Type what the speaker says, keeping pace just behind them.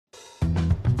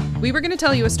We were going to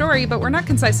tell you a story, but we're not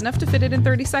concise enough to fit it in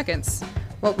 30 seconds.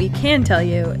 What we can tell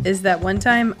you is that one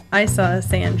time I saw a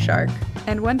sand shark.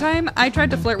 And one time, I tried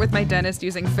to flirt with my dentist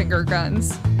using finger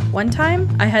guns. One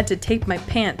time, I had to tape my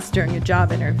pants during a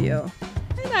job interview.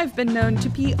 And I've been known to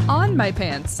pee on my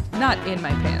pants, not in my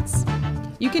pants.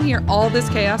 You can hear all this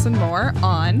chaos and more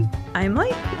on I'm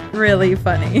like really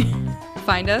funny.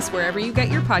 Find us wherever you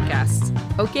get your podcasts.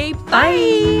 Okay,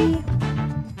 Bye!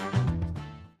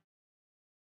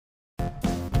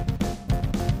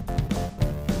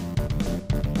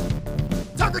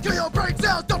 Time to kill your brain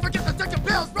cells. Don't forget to take your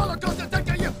pills. Roller coaster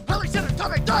taking you. Holy shit, it's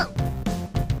coming through.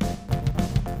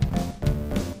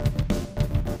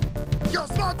 Your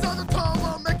spots on the toe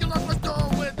will make you love my store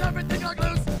with everything like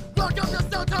loose. Welcome to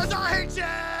Snowtoes, I hate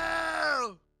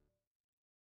you.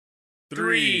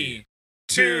 3,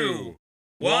 2,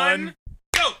 1,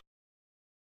 go!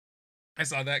 I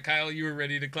saw that, Kyle. You were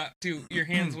ready to clap too. Your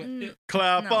hands went.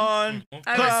 Clap No. on.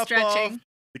 I clap was stretching. off.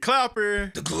 The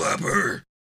clapper. The clapper.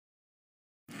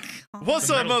 What's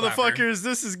The up, metal clapper. motherfuckers?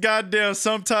 This is goddamn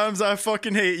Sometimes I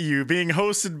Fucking Hate You, being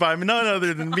hosted by none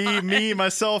other than me,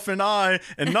 myself, and I,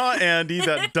 and not Andy,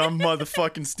 that dumb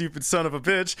motherfucking stupid son of a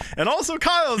bitch. And also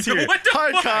Kyle's here. What the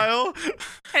Hi, fuck? Kyle.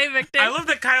 Hey, Victor. I love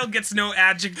that Kyle gets no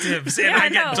adjectives, and Yeah, I I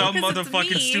get know, dumb 'cause it's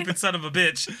motherfucking me. stupid son of a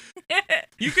bitch.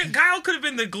 Kyle could have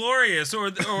been the glorious or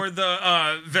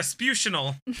the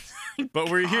Vesputional. But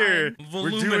we're here. We're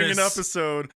doing Voluminous. an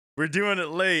episode. We're doing it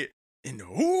late. And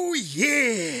oh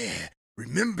yeah,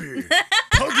 remember,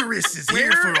 Puggerus is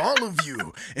here for all of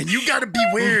you, and you gotta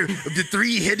beware of the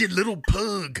three-headed little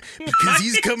pug because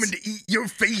he's coming to eat your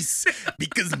face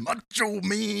because Macho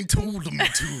Man told him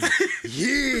to.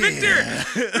 Yeah.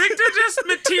 Victor just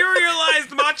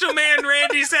materialized Macho Man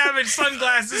Randy Savage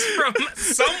sunglasses from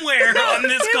somewhere on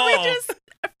this call.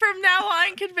 From now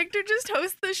on, can Victor just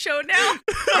host the show now?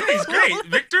 He's great.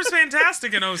 Victor's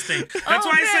fantastic at hosting. That's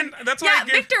why I said. That's why I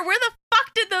gave. Victor, where the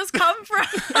fuck did those come from?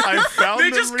 I found They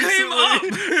them just came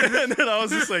recently, and then I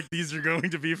was just like, these are going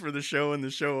to be for the show and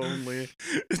the show only.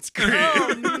 It's great.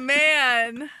 Oh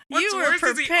man, What's you were worse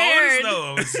is prepared. he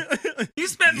owns those. You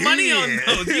spent money on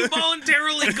those. You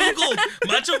voluntarily Googled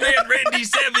Macho Man Randy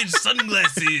Savage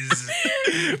sunglasses.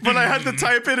 But I had to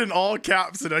type it in all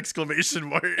caps and exclamation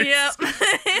marks. Yep.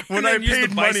 When And I then use paid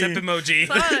the money, bicep emoji.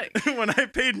 Fuck. when I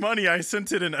paid money, I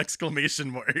sent it in exclamation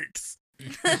marks.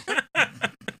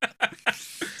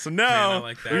 So Man, now I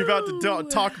like that. we're about to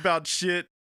talk about shit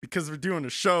because we're doing a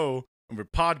show and we're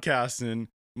podcasting.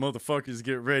 Motherfuckers,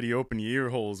 get ready. Open your ear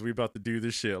holes. We about to do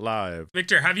this shit live.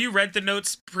 Victor, have you read the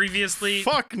notes previously?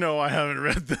 Fuck no, I haven't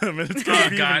read them. And it's gonna Oh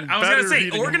be God! even I was better gonna say,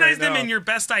 reading organize right them now. in your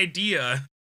best idea.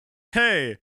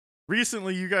 Hey,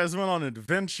 recently you guys went on an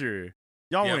adventure.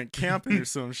 Y'all Yep. went camping or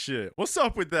some shit. What's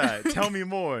up with that? Tell me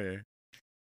more.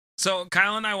 So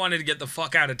Kyle and I wanted to get the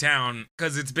fuck out of town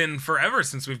because it's been forever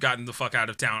since we've gotten the fuck out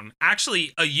of town.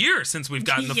 Actually, a year since we've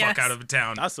gotten the fuck Yes. out of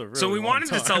town. That's a really So we long wanted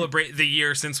time. to celebrate the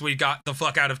year since we got the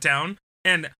fuck out of town.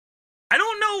 And I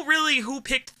don't know really who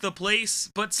picked the place,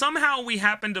 but somehow we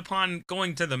happened upon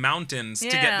going to the mountains to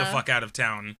get the Yeah. fuck out of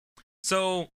town.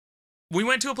 So we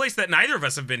went to a place that neither of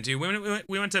us have been to.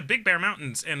 We went to Big Bear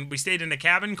Mountains, and we stayed in a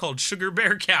cabin called Sugar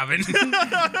Bear Cabin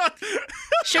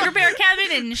Sugar Bear Cabin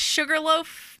in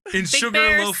Sugarloaf. in Big Sugar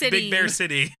Bear Loaf, City. Big Bear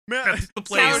City. Man, That's the so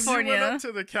place. when you California. went up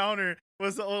to the counter,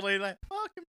 was the old lady like,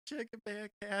 "Welcome to Sugar Bear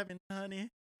Cabin, honey.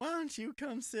 Why don't you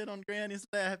come sit on Granny's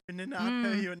lap and then I'll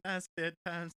tell you a nice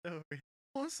bedtime story."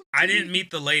 Want some I tea?" didn't meet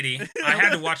the lady. I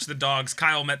had to watch the dogs.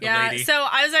 Kyle met the Yeah, lady. so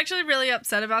I was actually really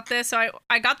upset about this. So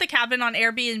I got the cabin on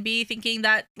Airbnb thinking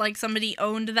that like somebody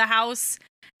owned the house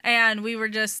and we were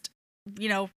just,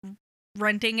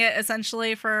 renting it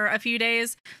essentially for a few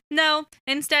days. No,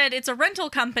 instead it's a rental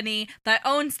company that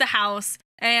owns the house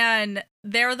and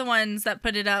they're the ones that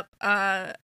put it up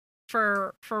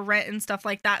for rent and stuff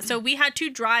like that. So we had to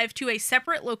drive to a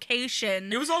separate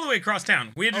location. It was all the way across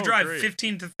town. We had to Oh, drive great.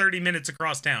 15 to 30 minutes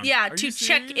across town. Yeah, Are to you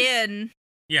check serious? in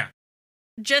Yeah.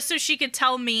 just so she could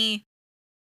tell me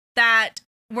that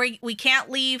we can't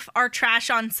leave our trash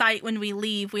on site when we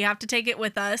leave. We have to take it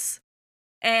with us.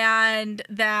 And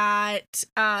that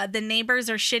the neighbors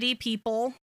are shitty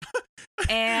people.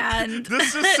 And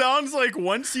This just sounds like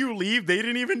once you leave, they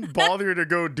didn't even bother to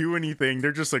go do anything.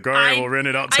 They're just like, all right, I- we'll rent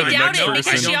it out to I the doubt next it person.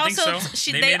 because I she don't think also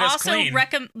so. they They made us also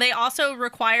clean. they also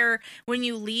require when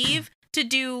you leave to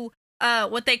do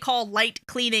what they call light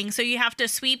cleaning. So you have to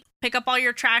sweep, pick up all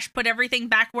your trash, put everything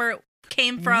back where it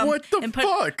came from, What the and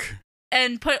fuck?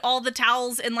 put all the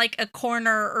towels in like a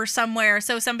corner or somewhere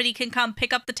so somebody can come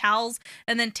pick up the towels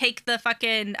and then take the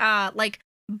fucking like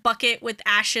bucket with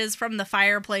ashes from the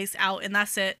fireplace out, and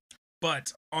that's it.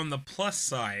 But on the plus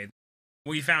side,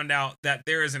 we found out that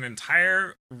there is an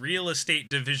entire real estate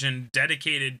division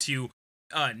dedicated to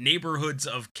neighborhoods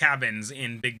of cabins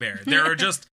in Big Bear. There are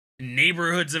just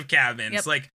neighborhoods of cabins. Yep.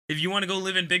 Like, if you want to go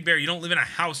live in Big Bear, you don't live in a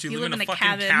house, you live in a fucking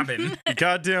cabin. cabin.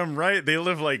 Goddamn right. They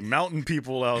live like mountain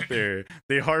people out there.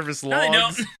 They harvest No, they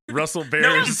logs, don't. rustle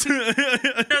bears.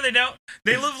 No, they don't.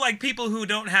 They live like people who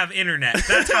don't have internet.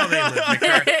 That's how they live.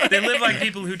 Like, they live like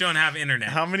people who don't have internet.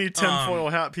 How many tinfoil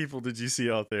hat people did you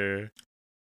see out there?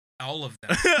 All of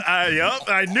them. Yup,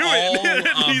 I knew All it.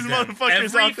 of These them. motherfuckers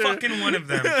Every out there. fucking one of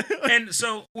them. And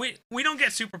so we don't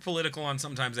get super political on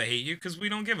Sometimes I Hate You because we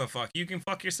don't give a fuck. You can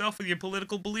fuck yourself with your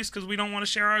political beliefs because we don't want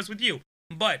to share ours with you.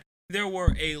 But there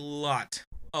were a lot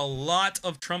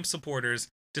of Trump supporters,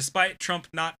 despite Trump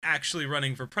not actually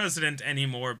running for president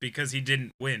anymore because he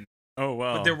didn't win. Oh,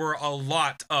 wow. But there were a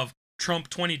lot of Trump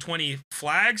 2020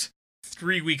 flags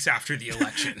 3 weeks after the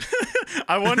election.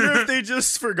 I wonder if they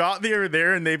just forgot they were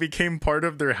there and they became part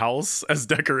of their house as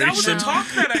decoration. That was a talk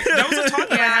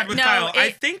that I had with no, Kyle.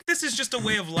 I think this is just a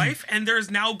way of life, and there's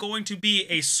now going to be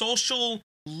a social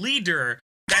leader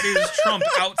that is Trump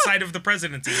outside of the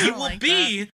presidency. He will like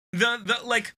be the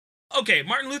like. Okay,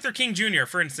 Martin Luther King Jr.,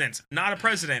 for instance, not a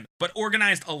president, but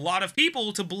organized a lot of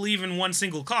people to believe in one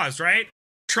single cause, right?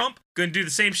 Trump gonna do the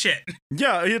same shit.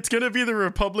 Yeah, it's gonna be the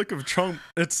Republic of Trump.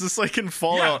 It's just like in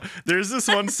Fallout. Yeah. There's this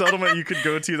one settlement you could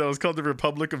go to that was called the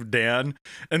Republic of Dan.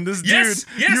 And this Yes,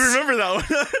 dude, yes. you remember that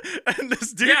one? And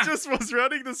this dude Yeah. just was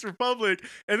running this republic,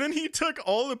 and then he took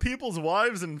all the people's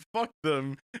wives and fucked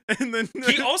them. And then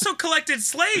He also collected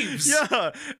slaves.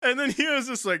 yeah, and then he was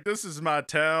just like, "This is my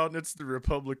town. It's the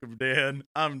Republic of Dan.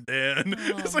 I'm Dan."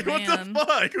 Oh, It's like, man.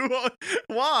 what the fuck?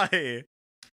 Why?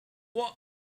 Well,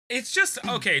 it's just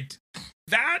okay.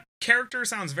 That character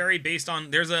sounds very based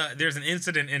on. There's an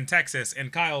incident in Texas,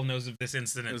 and Kyle knows of this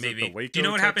incident. Is it Maybe. the Waco, Do you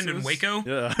know what happened in Texas? Waco?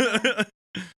 Yeah.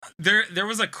 There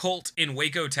was a cult in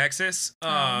Waco, Texas,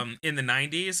 in the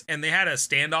 90s, and they had a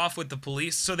standoff with the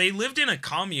police. So they lived in a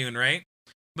commune, right?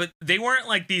 But they weren't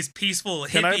like these peaceful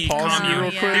Can I hippie pause you commune.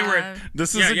 real quick? They were.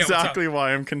 This is Yeah, what's up? exactly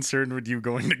why I'm concerned with you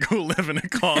going to go live in a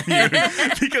commune.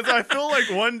 Because I feel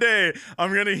like one day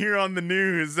I'm going to hear on the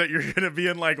news that you're going to be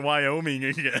in like Wyoming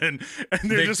again. And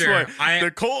they're just Victor, like,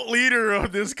 the cult leader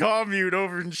of this commune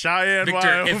over in Cheyenne,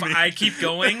 Victor, Wyoming. if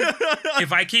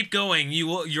I keep going,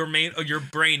 your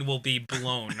brain will be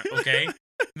blown, okay?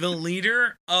 The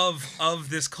leader of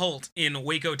this cult in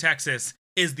Waco, Texas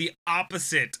is the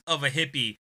opposite of a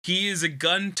hippie. He is a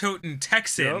gun-toting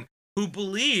Texan Yep. who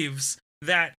believes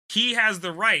that he has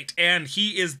the right, and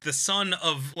he is the son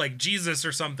of like Jesus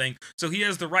or something, so he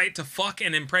has the right to fuck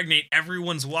and impregnate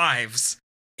everyone's wives.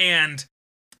 And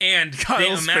they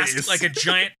Kyle's amassed face. like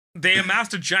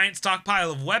a giant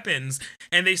stockpile of weapons,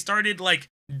 and they started like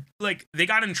they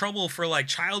got in trouble for like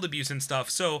child abuse and stuff.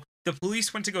 So the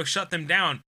police went to go shut them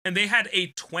down, and they had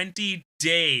a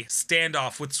 20-day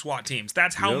standoff with SWAT teams.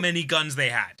 That's how Yep. many guns they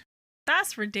had.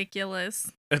 That's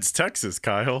ridiculous. It's Texas,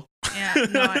 Kyle. Yeah,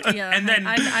 yeah. And then-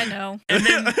 I know. And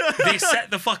then they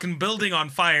set the fucking building on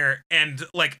fire, and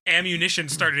like ammunition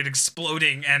started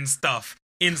exploding and stuff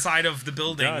inside of the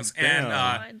buildings.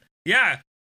 Goddamn. And yeah,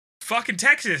 fucking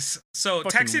Texas. So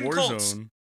Fucking Texan war cults, zone.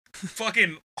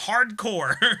 fucking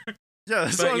hardcore. Yeah,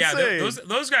 that's what But I'm yeah, saying.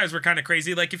 those guys were kind of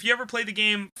crazy. Like if you ever play the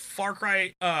game Far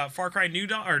Cry New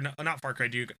Dawn, or no, not Far Cry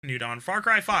New Dawn, Far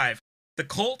Cry 5. The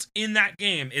cult in that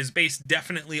game is based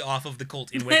definitely off of the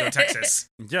cult in Waco, Texas.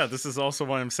 Yeah, this is also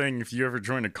why I'm saying if you ever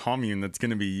join a commune, that's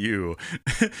gonna be you.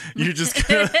 You're just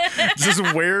gonna just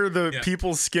wear the Yeah.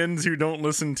 people's skins who don't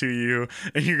listen to you,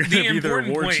 and you're gonna The be their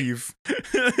important war point- chief.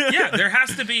 Yeah, there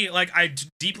has to be, like, I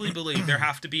deeply believe there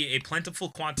have to be a plentiful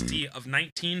quantity of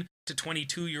 19 to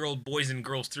 22-year-old boys and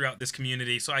girls throughout this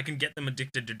community so I can get them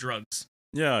addicted to drugs.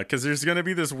 Yeah, because there's gonna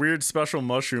be this weird special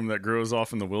mushroom that grows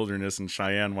off in the wilderness in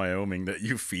Cheyenne, Wyoming, that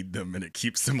you feed them and it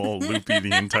keeps them all loopy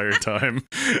the entire time.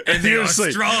 And they you're are just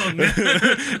like- strong.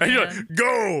 and you're like,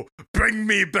 go, bring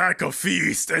me back a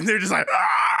feast, and they're just like,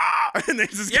 ah, and they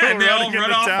just go Yeah, and they all running run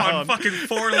into off town. on fucking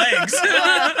 4 legs.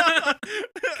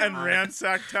 and on.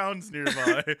 ransack towns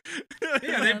nearby.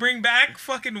 Yeah, they bring back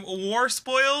fucking war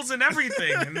spoils and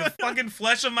everything, and the fucking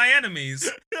flesh of my enemies.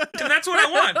 And that's what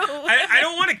I want. I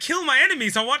don't want to kill my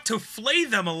enemies. I want to flay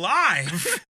them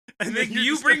alive. And then you're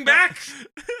you just bring gonna- back.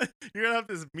 You're gonna have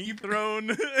this meat throne,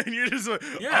 and you're just like,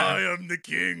 Yeah. I am the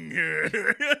king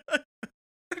here.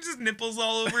 Just nipples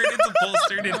all over it. It's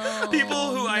upholstered. And Oh,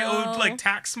 people who I owed no. like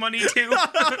tax money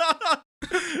to.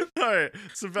 All right,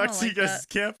 so back I to you like guys'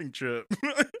 camping trip.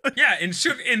 Yeah, in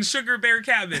Sugar Bear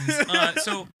Cabins.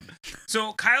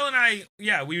 So Kyle and I,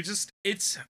 yeah, we just it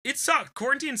sucked.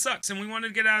 Quarantine sucks, and we wanted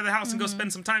to get out of the house and go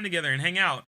spend some time together and hang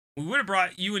out. We would have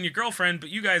brought you and your girlfriend, but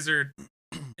you guys are,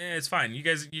 it's fine. You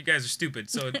guys are stupid,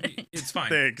 so it's fine.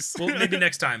 Thanks. Well, maybe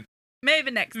next time.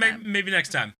 Maybe next time. Maybe next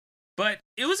time. But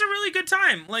it was a really good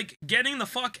time, like getting the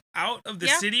fuck out of the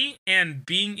city and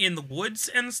being in the woods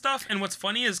and stuff. And what's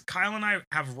funny is Kyle and I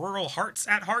have rural hearts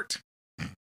at heart.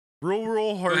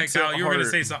 Rural hearts. Kyle, you were gonna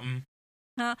say something.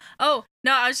 Oh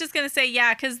no, I was just gonna say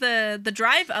because the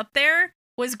drive up there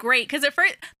was great because at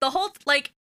first the whole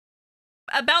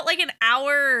about an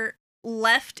hour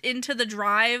left into the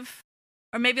drive,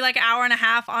 or maybe like an hour and a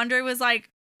half. Andre was like,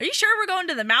 "Are you sure we're going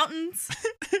to the mountains?"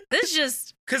 This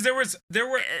just because there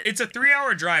were it's a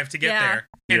 3-hour drive to get there,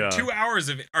 and 2 hours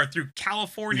of it are through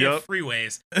California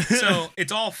freeways, so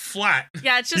it's all flat.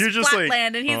 Yeah, it's just You're flat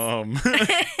land, and he's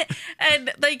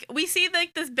and like we see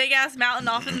like this big ass mountain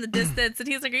off in the distance, and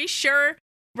he's like, "Are you sure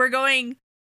we're going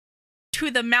to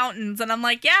the mountains?" And I'm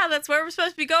like, "Yeah, that's where we're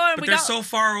supposed to be going." But they're so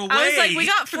far away. I was like, "We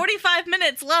got 45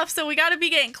 minutes left, so we got to be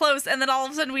getting close." And then all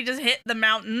of a sudden, we just hit the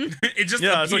mountain. It just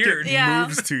it's like appeared. it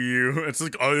moves to you. It's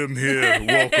like, I am here.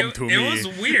 Welcome to me. It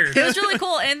was weird. It was really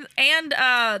cool, and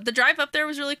the drive up there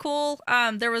was really cool.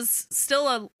 There was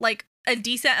still a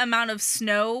decent amount of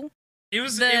snow. It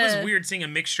was weird seeing a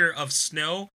mixture of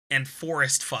snow and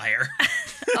forest fire.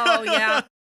 Oh yeah.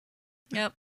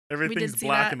 Yep. Everything's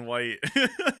black and white.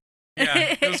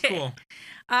 Yeah, it was cool.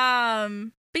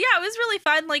 But yeah, it was really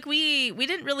fun. Like we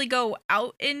didn't really go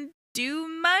out and do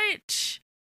much.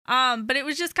 But it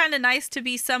was just kind of nice to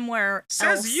be somewhere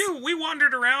Says else. you. We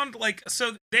wandered around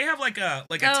so they have like a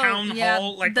town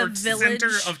hall or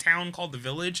center of town called the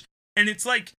Village, and it's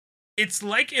like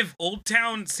if Old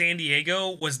Town San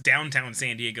Diego was downtown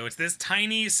San Diego. It's this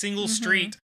tiny single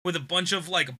street with a bunch of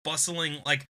like bustling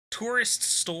like tourist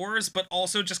stores, but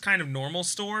also just kind of normal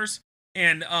stores.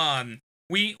 And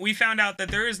we found out that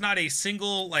there is not a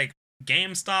single like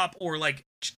GameStop or like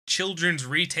children's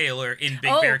retailer in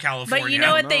Big Bear, California. But you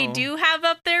know what they do have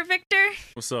up there, Victor?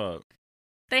 What's up?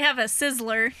 They have a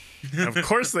Sizzler. Of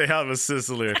course they have a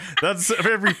Sizzler. That's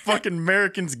every fucking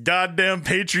American's goddamn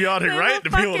patriotic right to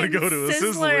be able to go to a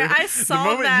Sizzler. I saw the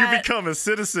moment that. you become a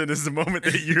citizen is the moment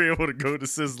that you're able to go to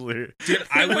Sizzler. Dude,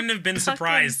 I wouldn't have been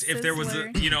surprised if there was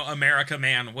Sizzler. America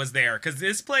Man was there, because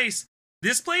this place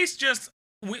just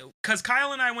because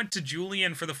Kyle and I went to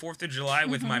Julian for the 4th of July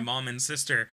with my mom and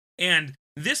sister, and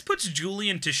this puts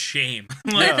Julian to shame.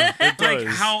 Like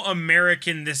how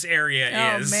American this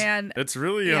area is. Oh man, it's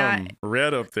really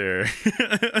red up there.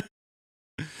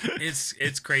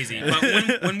 It's crazy.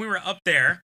 But when we were up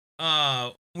there,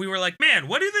 we were like, man,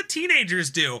 what do the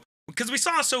teenagers do? Because we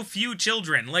saw so few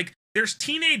children. Like, there's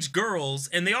teenage girls,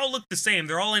 and they all look the same.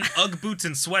 They're all in Ugg boots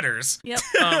and sweaters. Yep.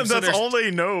 That's all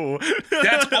they know.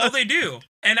 That's all they do.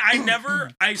 And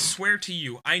I swear to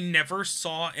you, I never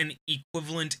saw an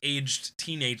equivalent aged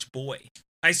teenage boy.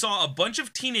 I saw a bunch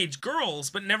of teenage girls,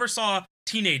 but never saw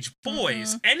teenage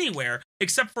boys anywhere,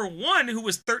 except for one who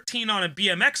was 13 on a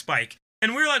BMX bike.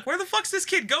 And we were like, where the fuck's this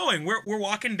kid going? We're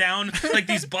walking down like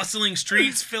these bustling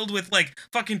streets filled with like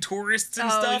fucking tourists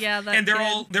and stuff. Yeah, and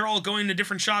they're all going to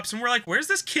different shops, and we're like, where's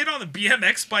this kid on the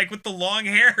BMX bike with the long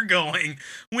hair going?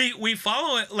 We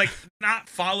follow it, like not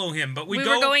follow him, but we were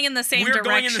going in the same direction. We were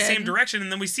going in the same direction,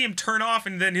 and then we see him turn off,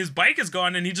 and then his bike is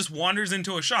gone, and he just wanders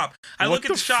into a shop. I look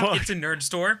at the shop, it's a nerd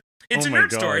store. It's a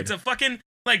nerd store. It's a fucking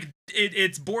like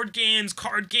it's board games,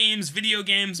 card games, video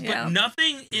games, but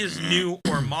nothing is new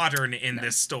or modern in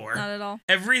this store. Not at all.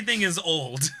 Everything is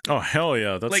old. Oh hell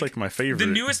yeah, that's like my favorite. The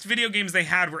newest video games they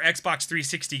had were Xbox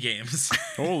 360 games.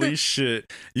 Holy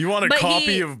shit. You want a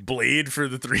copy of Blade for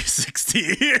the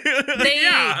 360?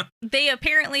 They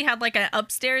apparently had like an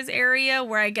upstairs area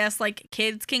where I guess like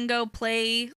kids can go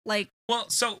play like. Well,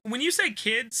 so when you say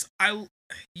kids, I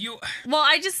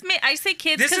say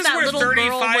kids because that little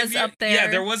girl was up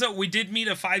there. Yeah, we did meet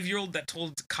a 5-year-old that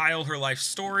told Kyle her life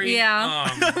story. Yeah.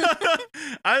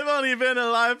 I've only been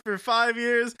alive for 5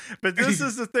 years, but this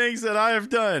is the things that I have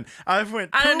done. I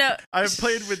don't know. I've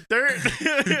played with dirt.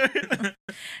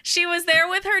 She was there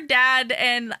with her dad,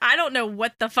 and I don't know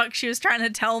what the fuck she was trying to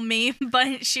tell me,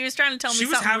 but she was trying to tell me something.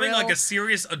 She was having real. like a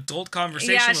serious adult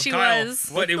conversation with Kyle,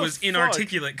 but it was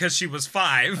inarticulate because she was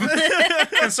 5.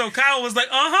 And so Kyle was like,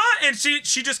 and she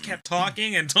just kept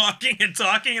talking and talking and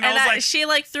talking, and I was like, she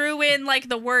like threw in like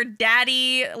the word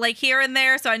daddy like here and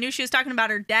there, so I knew she was talking about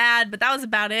her dad, but that was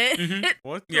about it.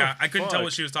 What the I couldn't tell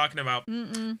what she was talking about.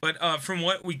 But from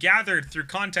what we gathered through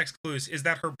context clues is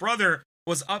that her brother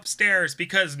was upstairs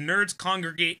because nerds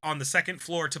congregate on the second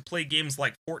floor to play games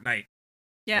like Fortnite.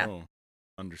 Yeah. Oh,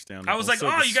 understandable. I was like, So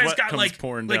oh, the you guys sweat got comes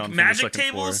pouring down from the magic second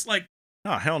tables, floor. like.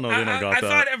 Oh hell no, they don't got I that.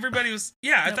 thought everybody was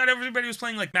I thought everybody was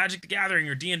playing like Magic the Gathering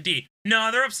or D&D.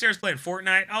 No, they're upstairs playing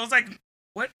Fortnite. I was like,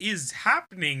 what is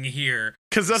happening here?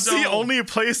 Because that's the only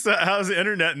place that has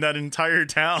internet in that entire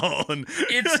town.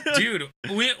 It's dude,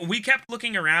 we kept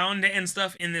looking around and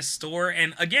stuff in this store,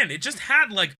 and again, it just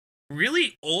had like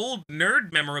really old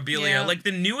nerd memorabilia. Yeah. Like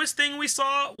the newest thing we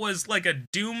saw was like a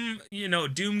Doom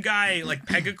guy like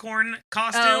Pegacorn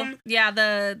costume. Oh, yeah,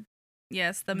 the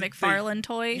McFarlane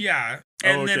toy. Yeah.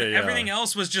 And then Okay, yeah. everything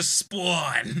else was just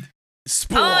Spawn.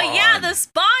 Spawn. Oh yeah, the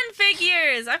Spawn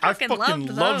figures. I I fucking fucking loved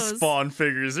love those. Spawn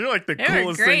figures. They're like the They were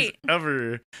coolest things great.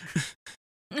 ever.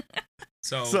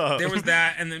 So there was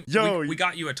that, and then we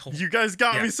got you a toy. You guys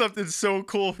got Yeah. me something so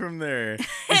cool from there.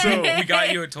 So we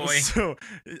got you a toy. So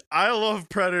I love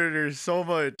Predator so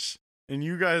much, and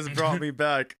you guys brought me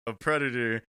back a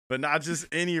Predator, but not just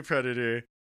any Predator.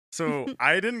 So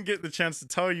I didn't get the chance to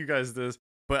tell you guys this,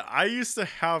 but I used to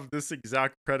have this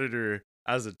exact Predator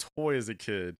as a toy as a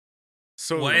kid.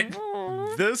 So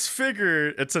What? this figure,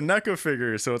 it's a NECA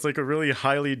figure, so it's like a really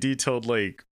highly detailed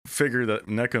like figure that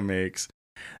NECA makes.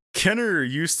 Kenner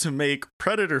used to make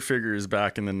Predator figures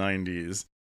back in the 90s.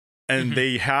 And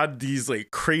they had these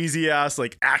like crazy ass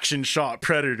like action shot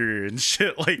Predator and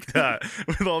shit like that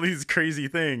with all these crazy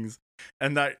things.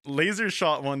 And that laser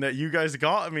shot one that you guys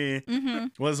got me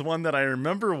was one that I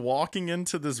remember walking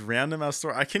into this random ass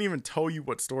store. I can't even tell you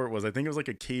what store it was. I think it was like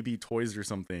a KB Toys or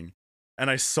something. And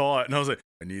I saw it and I was like,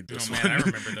 I need this Oh, man, one. I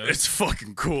remember those. It's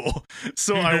fucking cool.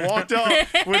 So I walked out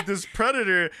with this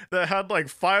Predator that had like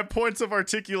 5 points of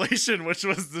articulation, which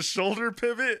was the shoulder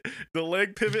pivot, the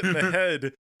leg pivot, and the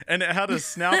head. And it had a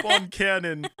snap-on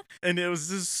cannon. And it was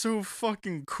just so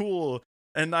fucking cool.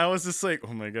 And I was just like,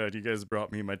 oh my god, you guys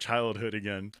brought me my childhood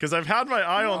again. Because I've had my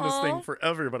eye on this thing Aw.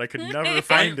 forever, but I could never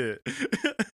find it.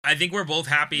 I think we're both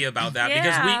happy about that Yeah.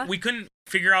 because we couldn't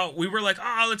figure out. We were like,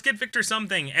 let's get Victor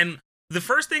something. And the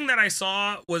first thing that I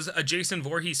saw was a Jason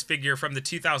Voorhees figure from the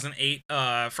 2008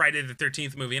 Friday the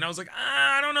 13th movie. And I was like,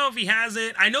 I don't know if he has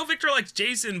it. I know Victor likes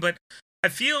Jason, but I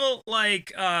feel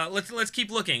like let's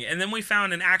keep looking. And then we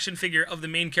found an action figure of the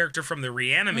main character from the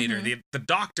Reanimator, the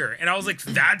doctor. And I was like,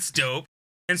 that's dope.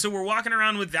 And so we're walking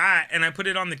around with that, and I put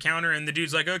it on the counter, and the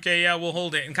dude's like, okay, yeah, we'll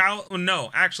hold it. And Kyle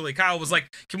was like,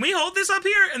 can we hold this up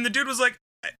here? And the dude was like,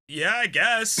 yeah, I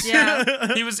guess.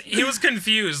 Yeah. he was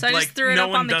confused. So I like, just threw it no up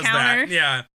one on the does counter. that.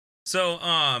 Yeah.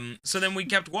 So then we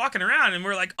kept walking around, and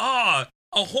we're like, a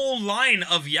whole line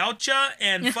of Yautja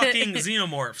and fucking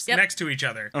xenomorphs Yep. next to each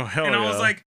other. Oh, hell and yeah.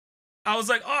 I was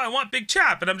like, I want Big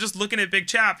Chap. And I'm just looking at Big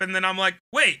Chap, and then I'm like,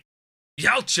 wait,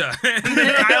 Yautja. And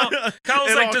then Kyle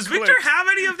was It like, all does Victor clicked. have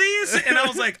any of these? And I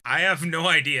was like, I have no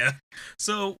idea.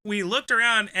 So we looked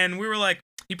around, and we were like,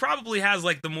 he probably has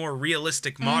like the more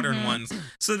realistic modern ones.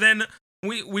 So then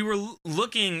we were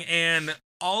looking, and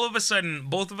all of a sudden,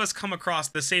 both of us come across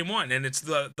the same one, and it's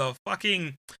the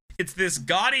fucking. It's this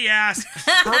gaudy ass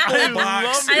purple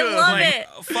box. I love like, it.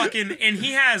 Fucking, and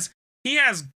he has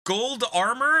gold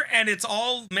armor, and it's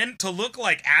all meant to look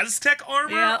like Aztec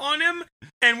armor Yep. on him.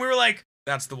 And we were like,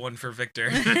 that's the one for Victor.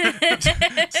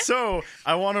 So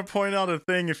I want to point out a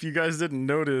thing. If you guys didn't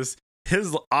notice,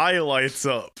 his eye lights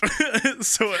up,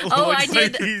 so it Oh, looks I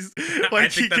like did. he's I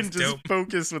like he think can that's just dope.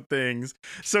 focus with things.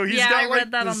 So he's Yeah, got I like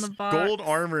read that on this the box. gold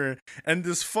armor, and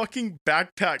this fucking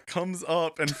backpack comes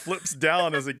up and flips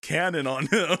down as a cannon on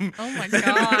him. Oh my And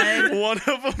God. one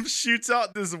of them shoots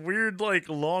out this weird like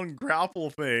long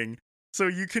grapple thing. So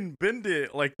you can bend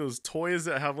it like those toys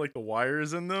that have like the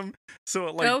wires in them. So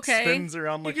it like Okay. spins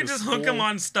around You like can a just hook him spool.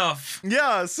 on stuff.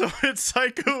 Yeah, so it's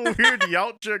like a weird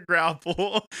Yautja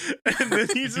grapple. And then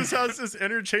he just has this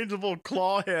interchangeable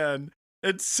claw hand.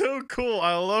 It's so cool.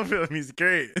 I love him. He's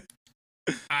great.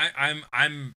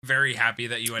 I'm very happy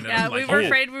that you ended Yeah, up we liking were it.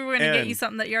 afraid we were gonna get you and-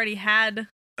 something that you already had.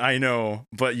 I know,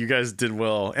 but you guys did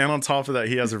well. And on top of that,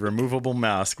 he has a removable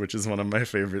mask, which is one of my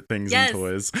favorite things Yes. in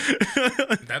toys.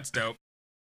 That's dope.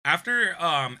 After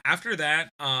that,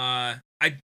 I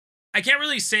can't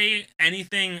really say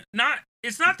anything.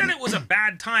 It's not that it was a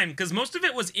bad time, because most of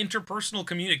it was interpersonal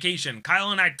communication. Kyle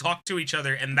and I talked to each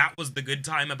other, and that was the good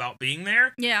time about being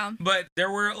there. Yeah. But there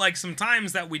were like some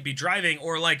times that we'd be driving,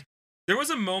 or like there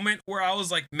was a moment where I was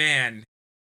like, man,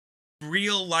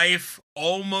 real life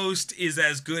almost is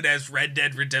as good as Red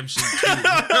Dead Redemption 2.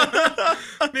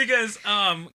 Because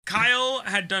Kyle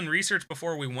had done research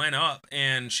before we went up,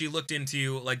 and she looked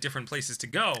into like different places to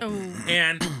go. Oh.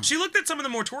 And she looked at some of the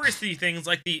more touristy things,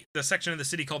 like the section of the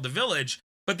city called the Village.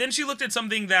 But then she looked at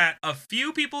something that a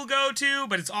few people go to,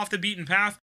 but it's off the beaten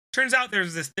path. Turns out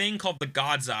there's this thing called the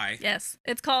God's Eye. Yes,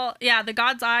 it's called the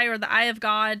God's Eye or the Eye of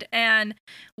God, and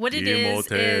what it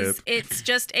is it's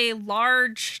just a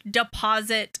large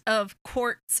deposit of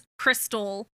quartz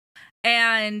crystal,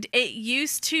 and it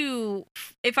used to,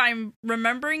 if I'm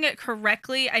remembering it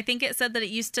correctly, I think it said that it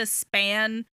used to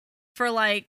span for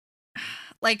like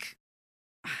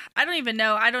I don't even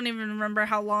know, I don't even remember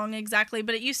how long exactly,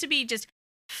 but it used to be just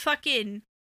fucking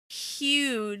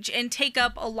huge and take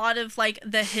up a lot of like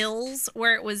the hills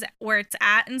where it's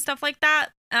at and stuff like that,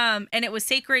 and it was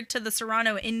sacred to the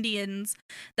Serrano Indians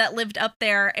that lived up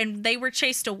there, and they were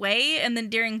chased away, and then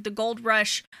during the gold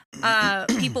rush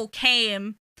people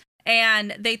came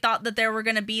and they thought that there were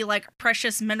going to be like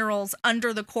precious minerals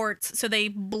under the quartz, so they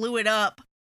blew it up,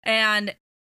 and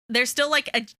there's still like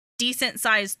a decent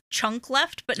sized chunk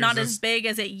left, but not as big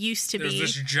as it used to be.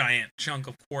 There's this giant chunk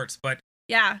of quartz, but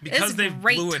yeah, because they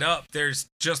blew it up, there's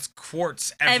just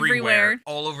quartz everywhere,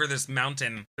 all over this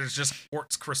mountain. There's just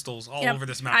quartz crystals all over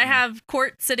this mountain. I have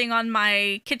quartz sitting on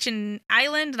my kitchen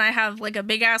island, and I have like a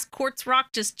big ass quartz rock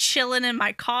just chilling in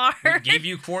my car. We gave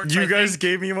you quartz. You guys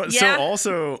gave me one. Yeah. So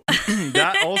also,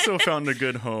 that also found a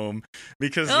good home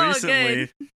because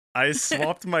recently I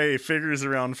swapped my figures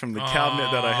around from the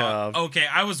cabinet that I have. Okay,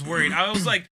 I was worried. I was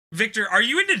like, Victor, are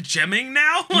you into gemming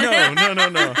now?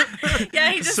 No.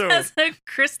 Yeah, he just has a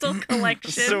crystal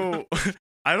collection. So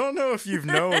I don't know if you've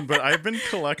known, but I've been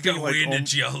collecting Got way into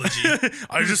geology.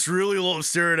 I just really love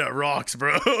staring at rocks,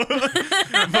 bro.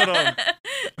 But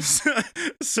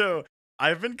so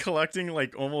I've been collecting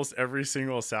like almost every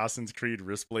single Assassin's Creed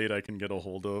wrist blade I can get a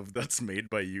hold of that's made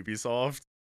by Ubisoft.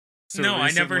 So no,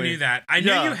 I never knew that. I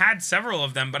knew you had several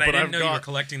of them, but I didn't know you were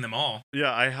collecting them all.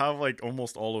 Yeah, I have like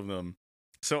almost all of them.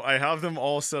 So I have them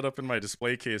all set up in my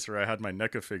display case where I had my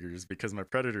NECA figures because my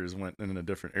Predators went in a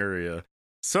different area.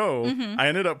 So I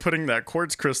ended up putting that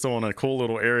quartz crystal in a cool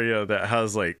little area that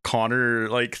has like Connor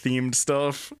like themed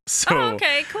stuff. So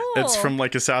okay, cool. It's from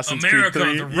like Assassin's America,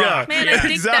 Creed 3. the Rock. Man, I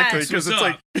dig exactly, that. because it's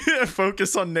like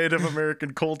focus on Native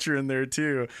American culture in there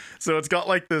too. So it's got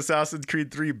like the Assassin's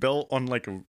Creed 3 belt on like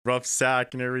a rough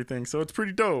sack and everything, so it's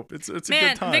pretty dope. It's a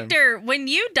good time. Victor, when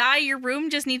you die, your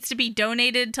room just needs to be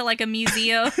donated to like a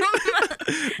museum.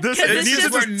 It needs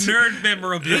for nerd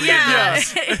memorabilia. Yeah.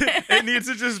 It needs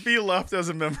to just be left as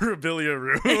a memorabilia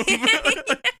room.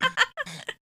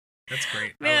 That's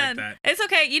great. Man, I like that. It's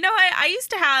okay. You know, I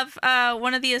used to have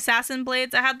one of the assassin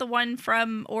blades. I had the one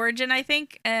from Origin, I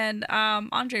think, and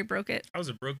Andre broke it. I was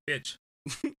a broke bitch.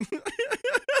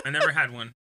 I never had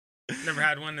one. Never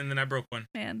had one, and then I broke one.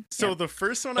 Man. So the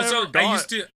first one I ever got... I used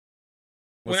to...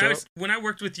 When I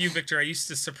worked with you, Victor, I used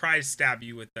to surprise stab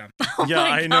you with them. Yeah,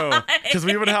 I know. Because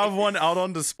we would have one out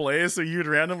on display, so you'd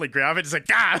randomly grab it. It's like,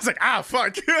 it's like,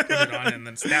 fuck. Put it on and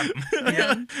then stab them.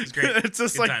 Yeah, it's great. It's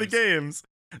just Good like the times. games.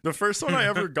 The first one I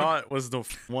ever got was the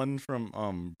one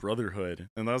from Brotherhood,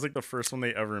 and that was like the first one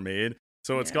they ever made.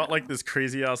 So it's got like this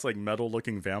crazy ass like metal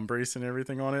looking vambrace and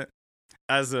everything on it.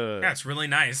 Yeah, it's really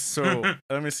nice. So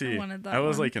let me see. I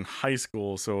was like in high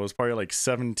school, so it was probably like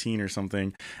 17 or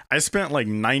something. I spent like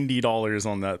 $90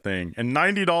 on that thing, and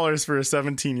 $90 for a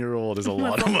 17-year-old is a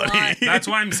lot of money. That's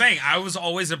why I'm saying I was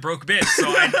always a broke bitch, so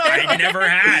I never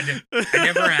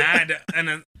had.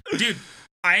 And dude,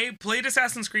 I played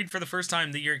Assassin's Creed for the first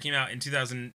time the year it came out in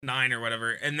 2009 or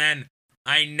whatever, and then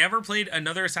I never played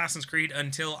another Assassin's Creed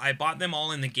until I bought them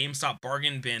all in the GameStop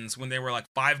bargain bins when they were like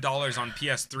 $5 on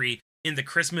PS3 in the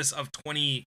Christmas of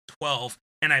 2012,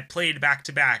 and I played back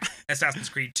to back Assassin's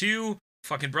Creed 2,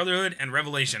 fucking Brotherhood, and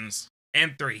Revelations,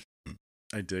 and 3.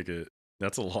 I dig it.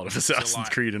 That's a lot of Assassin's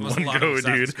Creed in one go,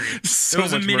 dude. So there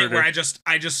was a minute where I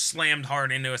just slammed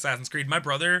hard into Assassin's Creed. My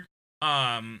brother,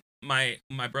 my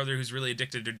brother who's really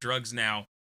addicted to drugs now,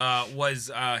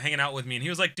 was hanging out with me, and he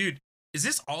was like, "Dude, is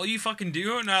this all you fucking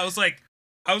do?" And I was like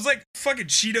fucking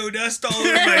Cheeto dust all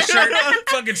over my shirt,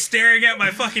 fucking staring at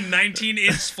my fucking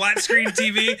 19-inch flat screen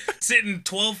TV sitting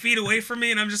 12 feet away from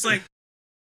me, and I'm just like,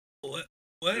 what?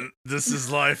 This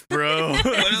is life, bro.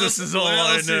 This is all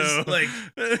I know.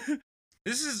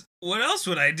 What else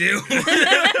would I do?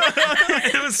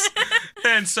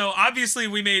 And so obviously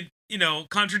we made,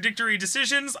 contradictory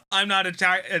decisions. I'm not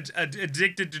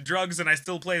addicted to drugs, and I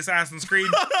still play Assassin's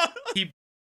Creed.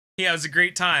 He has a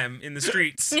great time in the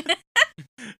streets.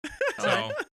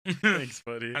 So thanks,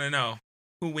 buddy. I don't know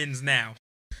who wins now.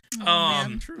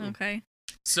 True. Okay.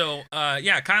 So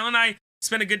Kyle and I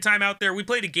spent a good time out there. We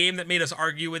played a game that made us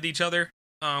argue with each other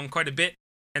quite a bit,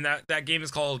 and that game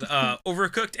is called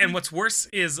Overcooked. And what's worse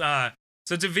is so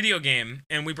it's a video game,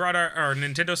 and we brought our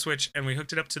Nintendo Switch and we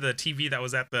hooked it up to the TV that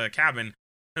was at the cabin,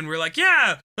 And we're like,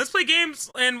 yeah, let's play games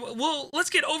and let's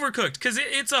get Overcooked because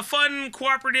it's a fun,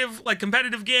 cooperative, like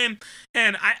competitive game.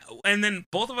 And then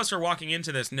both of us are walking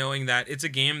into this knowing that it's a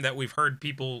game that we've heard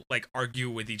people like argue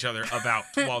with each other about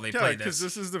while they play this. Because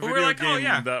this is the But video we're like, game oh,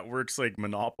 yeah. that works like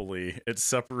Monopoly. It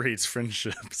separates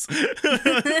friendships.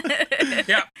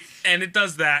 Yeah, and it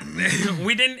does that.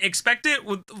 We didn't expect it.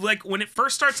 Like when it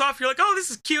first starts off, you're like, oh,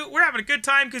 this is cute. We're having a good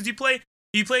time because you play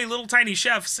little tiny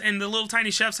chefs, and the little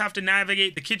tiny chefs have to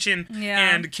navigate the kitchen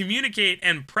and communicate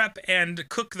and prep and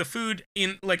cook the food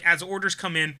in like as orders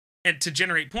come in and to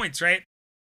generate points, right?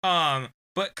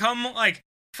 But come like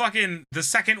fucking the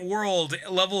second world,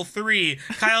 level 3,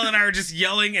 Kyle and I are just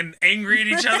yelling and angry at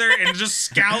each other and just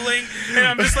scowling, and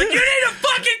I'm just like, you need to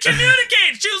fucking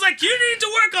communicate. She was like, you need to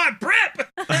work on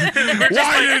prep.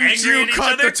 Why didn't you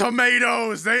cut the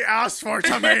tomatoes? They asked for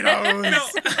tomatoes.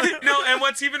 No, and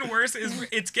what's even worse is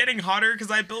it's getting hotter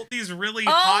because I built these really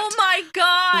Oh my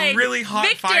god! really hot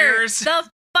Victor, fires. The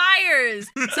fires.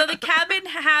 So the cabin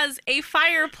has a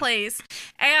fireplace,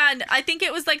 and I think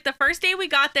it was like the first day we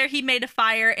got there, he made a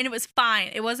fire, and it was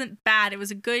fine. It wasn't bad. It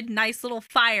was a good, nice little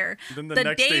fire. Then the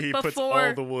next day he puts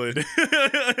all the wood.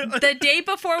 The day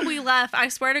before we left, I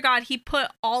swear to God, he put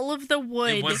all of the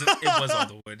wood. It was all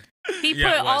the wood. He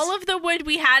put all of the wood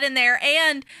we had in there,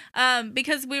 and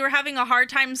because we were having a hard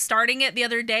time starting it the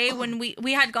other day when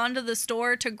we had gone to the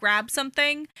store to grab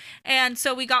something, and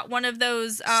so we got one of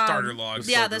those starter logs.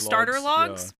 Yeah, the starter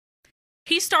logs. Yeah.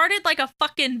 He started like a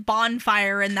fucking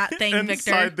bonfire in that thing,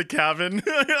 Victor. Inside the cabin.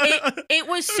 It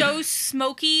was so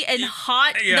smoky and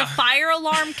hot. Yeah. The fire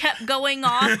alarm kept going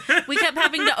off. We kept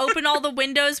having to open all the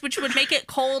windows, which would make it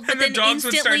cold, but And then the dogs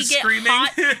would instantly start get screaming.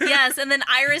 hot. Yes, and then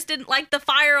Iris didn't like the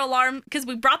fire alarm because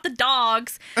we brought the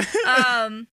dogs.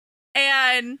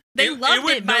 And they loved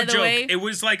it, by the way. It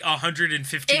was like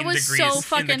 115 It was degrees so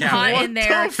fucking in the hot cabin. in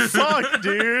there. What the fuck,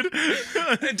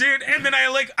 dude? Dude, and then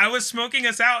I was smoking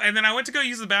us out, and then I went to go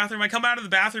use the bathroom. I come out of the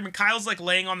bathroom, and Kyle's like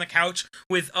laying on the couch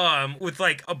with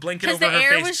like a blanket over her face. Because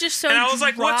the air was just so and I was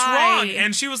like, "What's dry. wrong?"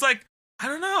 And she was like, "I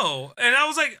don't know." And I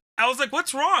was like,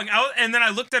 "What's wrong?" And then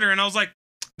I looked at her, and I was like,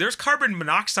 there's carbon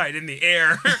monoxide in the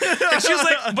air. And she was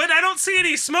like, but I don't see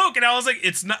any smoke. And I was like,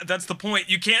 it's not, that's the point.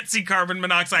 You can't see carbon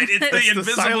monoxide. It's the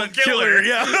invisible killer.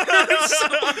 Yeah.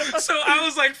 so I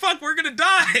was like, fuck, we're going to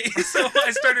die. So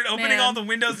I started opening all the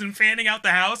windows and fanning out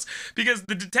the house because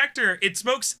the detector, it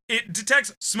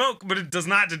detects smoke, but it does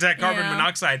not detect carbon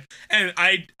monoxide. And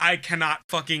I cannot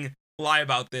fucking lie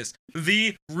about this.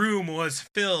 The room was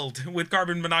filled with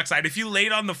carbon monoxide. If you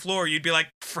laid on the floor, you'd be like,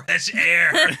 fresh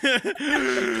air.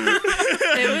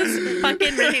 It was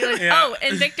fucking ridiculous. Yeah. Oh,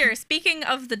 and Victor, speaking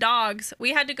of the dogs,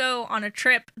 we had to go on a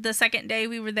trip the second day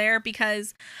we were there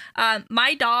because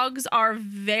my dogs are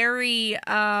very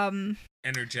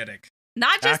energetic.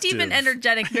 Not just even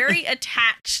energetic, very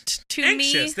attached to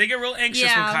anxious. me. They get real anxious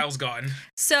when Kyle's gone.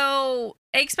 So,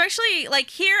 especially like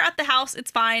here at the house, it's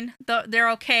fine. They're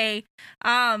okay.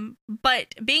 But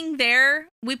being there,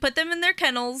 we put them in their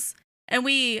kennels and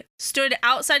we stood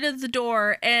outside of the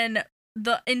door, and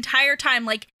the entire time,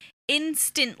 like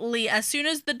instantly, as soon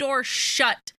as the door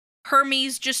shut,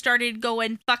 Hermes just started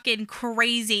going fucking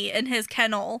crazy in his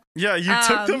kennel. Yeah, you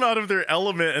took them out of their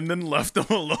element and then left them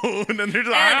alone. And they're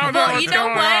just, I don't know what's you know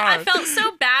going what? on. I felt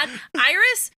so bad.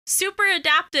 Iris, super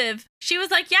adaptive. She was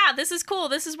like, yeah, this is cool.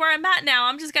 This is where I'm at now.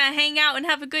 I'm just going to hang out and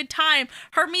have a good time.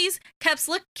 Hermes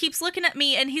keeps looking at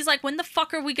me, and he's like, when the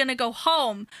fuck are we going to go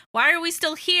home? Why are we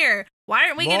still here? Why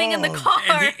aren't we getting in the car?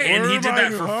 And he did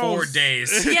that for 4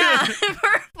 days. Yeah,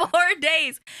 for 4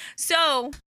 days.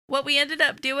 So what we ended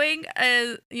up doing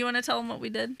is, you want to tell them what we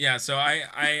did? Yeah, so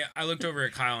I looked over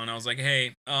at Kyle and I was like,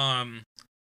 hey,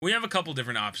 we have a couple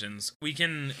different options. We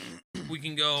can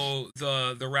go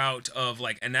the route of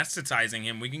like anesthetizing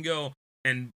him. We can go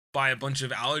and buy a bunch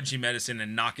of allergy medicine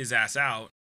and knock his ass out.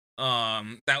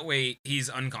 That way he's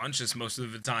unconscious most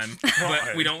of the time,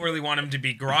 but we don't really want him to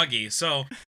be groggy. So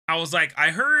I was like,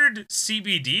 I heard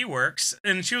CBD works,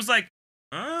 and she was like,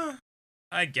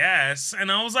 I guess.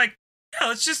 And I was like, yeah,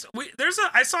 let's just.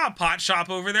 I saw a pot shop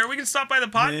over there. We can stop by the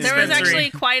pot dispensary. There was actually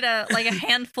quite a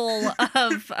handful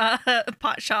of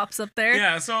pot shops up there.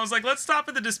 Yeah, so I was like, let's stop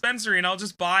at the dispensary and I'll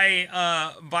just buy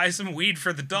some weed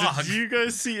for the dog. Did you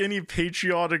guys see any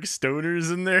patriotic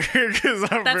stoners in there? Because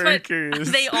I'm very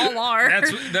curious. They all are.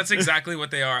 That's exactly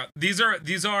what they are. These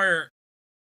are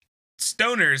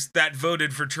stoners that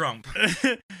voted for Trump.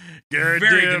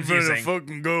 Very confusing.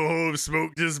 Fucking go home,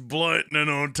 smoke this blunt, and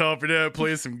then on top of that,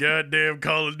 play some goddamn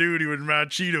Call of Duty with my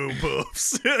Cheeto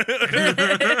puffs.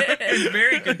 It's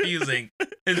very confusing.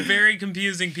 It's very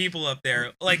confusing people up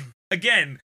there. Like,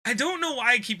 again, I don't know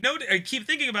why I keep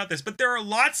thinking about this, but there are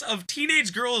lots of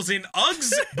teenage girls in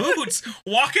Uggs boots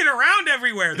walking around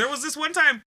everywhere. There was this one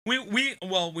time we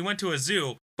went to a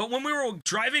zoo, but when we were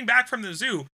driving back from the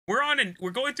zoo,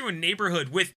 we're going through a neighborhood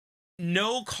with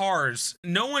no cars,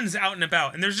 no one's out and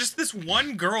about, and there's just this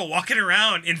one girl walking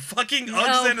around in fucking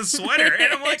Uggs and a sweater,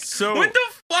 and I'm like, So- what the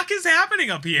fuck is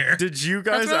happening up here? Did you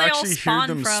guys where they all actually hear spawn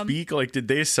them from. speak? Like, did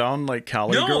they sound like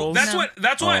Cali No, girls?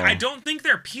 that's why Oh. I don't think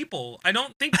they're people. I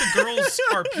don't think the girls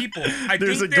are people.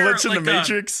 There's a think they're glitch in the like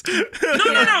Matrix.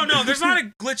 No. There's not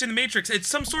a glitch in the Matrix. It's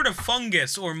some sort of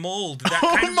fungus or mold that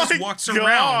kind of just my walks God.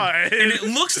 around, and it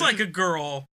looks like a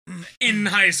girl in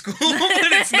high school,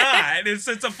 but it's not. It's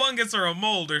a fungus or a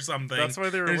mold or something. That's why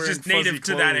they were And wearing it's just native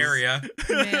fuzzy to that clothes. area.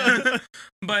 Man.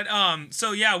 But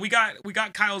so yeah, we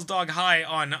got Kyle's dog high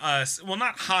on us. Well,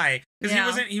 not high because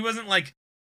Yeah. he wasn't like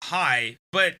high,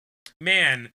 but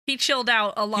man, He chilled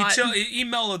out a lot. he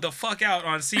mellowed the fuck out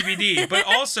on CBD. But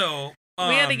also,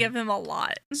 we had to give him a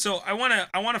lot. So I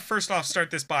wanna first off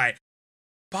start this by,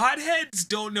 potheads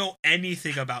don't know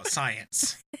anything about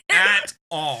science at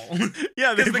all.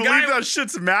 Yeah, they 'Cause the believe guy- that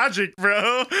shit's magic,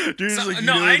 bro. Dude's So- like,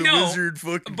 no, you know, I the know, wizard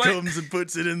fucking but- comes and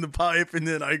puts it in the pipe, and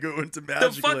then I go into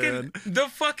magic land.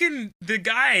 The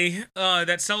guy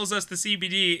that sells us the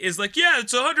CBD is like, yeah,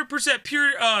 it's 100%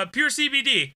 pure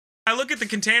CBD. I look at the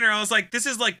container, I was like, this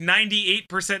is like 98%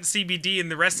 CBD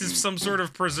and the rest is some sort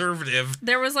of preservative.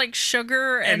 There was like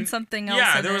sugar and something else.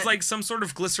 Yeah, in there was it. like some sort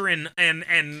of glycerin and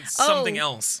something Oh.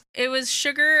 else. It was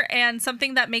sugar and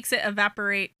something that makes it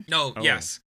evaporate. No, Oh,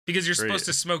 yes. Because you're supposed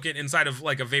great. to smoke it inside of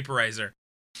like a vaporizer.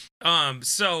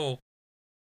 So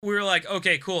we were like,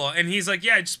 okay, cool. And he's like,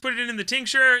 yeah, just put it in the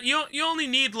tincture. You only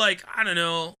need like, I don't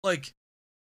know, like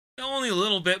only a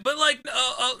little bit, but like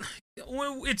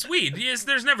it's weed. Yes,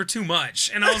 there's never too much.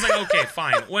 And I was like, okay,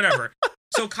 fine, whatever.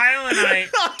 So Kyle and I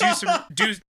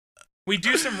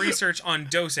do some research on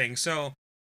dosing. So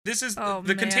this is Oh,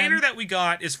 the man. container that we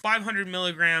got is 500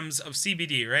 milligrams of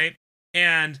CBD, right?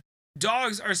 And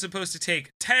dogs are supposed to take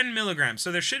 10 milligrams.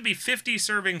 So there should be 50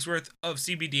 servings worth of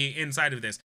CBD inside of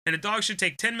this. And a dog should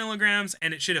take 10 milligrams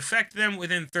and it should affect them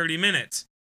within 30 minutes.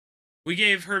 We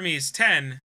gave Hermes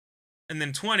 10 and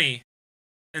then 20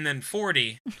 and then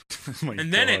 40. Oh my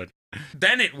And God.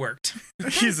 then it worked.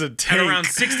 He's a At tank. around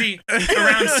 60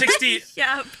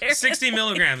 Yeah, apparently. 60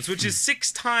 milligrams, which is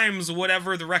 6 times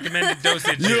whatever the recommended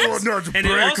dosage You will is. not And it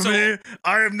break also- me.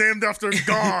 I am named after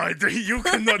God. You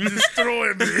cannot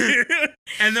destroy me.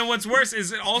 And then what's worse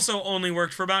is it also only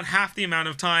worked for about half the amount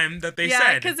of time that they yeah,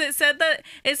 said. because it said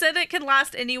it can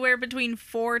last anywhere between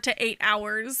 4 to 8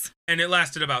 hours. And it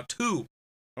lasted about 2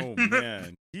 Oh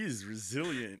man, he's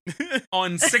resilient.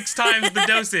 on 6 times the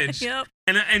dosage. Yep.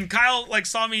 And Kyle like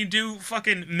saw me do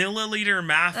fucking milliliter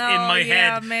math in Oh, my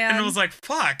yeah, head. man. And I was like,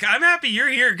 fuck, I'm happy you're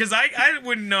here because I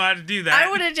wouldn't know how to do that.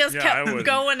 I would have just Yeah, I kept wouldn't.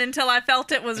 going until I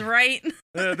felt it was right.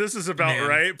 This is about Man.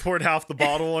 right. Poured half the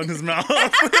bottle in his mouth.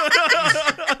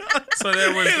 So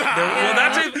there was, well,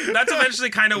 that's eventually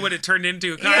kind of what it turned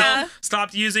into. Kyle Yeah.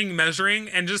 stopped using measuring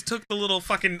and just took the little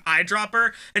fucking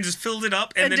eyedropper and just filled it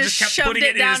up and, And then just just kept putting shoved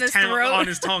it it in down his his throat. on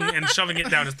his tongue and shoving it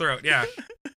down his throat. Yeah.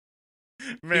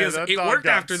 Man, Because that it dog worked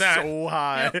got after that. So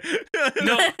high.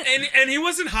 No, and he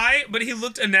wasn't high, but he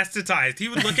looked anesthetized. He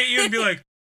would look at you and be like,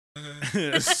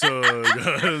 So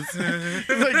good. Like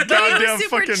But he goddamn was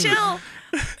super fucking. chill.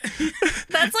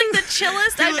 That's like the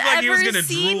chillest He I've looked like he was ever gonna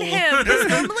seen drool. him. Because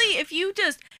normally, if you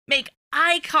just make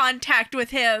eye contact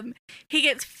with him, he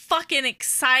gets fucking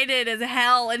excited as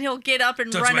hell, and he'll get up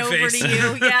and Touch run my over face. to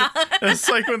you. Yeah. It's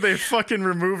like when they fucking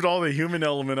removed all the human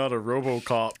element out of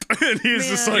RoboCop, and he's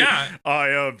just Man. like, Yeah. "I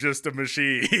am just a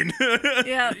machine."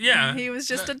 Yeah. Yeah. He was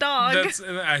just a dog. That's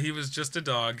he was just a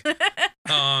dog.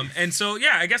 And so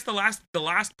yeah, I guess the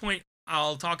last point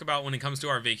I'll talk about when it comes to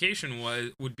our vacation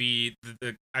would be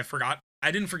I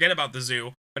didn't forget about the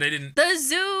zoo, but I didn't. The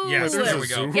zoo. Yes, There's there a we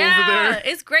go. zoo over Yeah, there.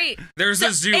 it's great. There's So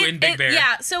a zoo in Big Bear.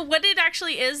 Yeah, so what it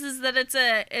actually is that it's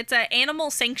a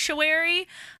animal sanctuary,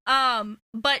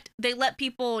 but they let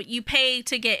people, you pay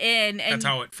to get in, and That's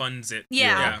how it funds it.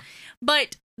 Yeah.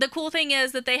 But the cool thing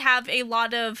is that they have a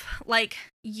lot of like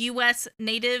U.S.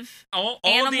 native. All of the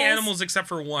Animals? animals except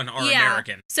for one are Yeah.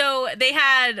 American. So they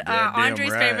had Goddamn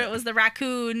Andre's rat. favorite was the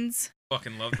raccoons.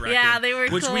 Fucking loved raccoon. Yeah, they were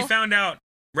Which cool. we found out.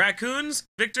 Raccoons,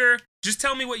 Victor, just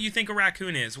tell me what you think a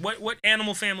raccoon is. What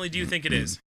animal family do you think it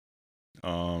is?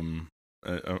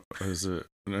 Is it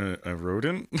a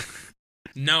rodent?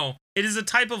 No, it is a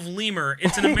type of lemur.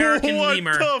 It's an American what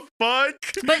lemur. the fuck?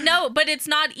 But it's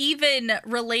not even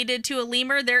related to a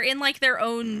lemur. They're in like their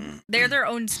own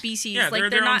species. Yeah, like they're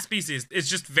their not own species. It's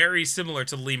just very similar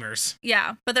to lemurs.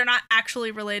 Yeah, but they're not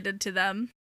actually related to them.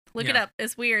 Look it up.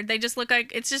 It's weird. They just look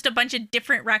like it's just a bunch of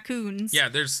different raccoons. Yeah,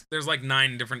 there's like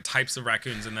 9 different types of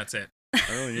raccoons, and that's it. I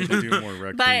really need to do more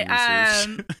raccoon But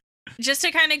research. just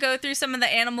to kind of go through some of the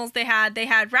animals they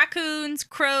had raccoons,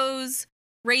 crows,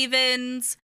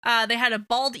 ravens. They had a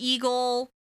bald eagle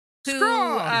who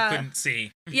couldn't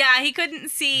see. Yeah, he couldn't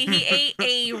see. He ate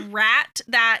a rat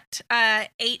that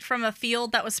ate from a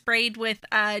field that was sprayed with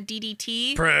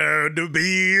DDT. Proud to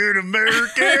be an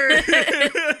American.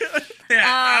 Yeah,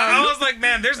 I was like,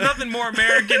 man, there's nothing more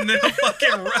American than a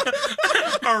fucking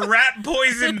a rat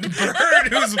poisoned bird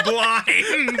who's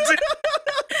blind.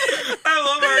 I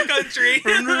love our country.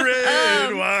 From the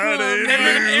red, white,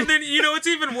 and then you know what's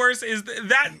even worse is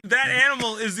that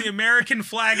animal is the American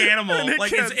flag animal. And it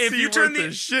Like can't if see you turn worth the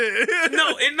a shit.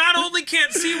 no, it not only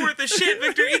can't see worth a shit,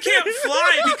 Victor, it can't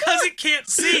fly because it can't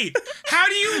see. How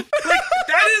do you like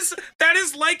that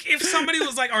is like if somebody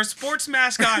was like our sports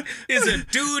mascot is a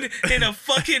dude in a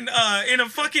fucking one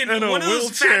of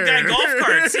those fat guy golf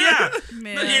carts. Yeah.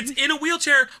 Man. It's in a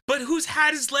wheelchair, but who's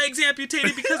had his legs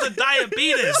amputated because of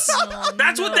diabetes. Oh,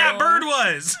 That's what that bird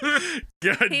was.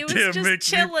 God He was damn, just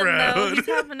makes me chilling though. proud. He's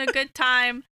having a good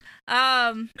time.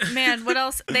 Man, what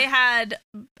else? They had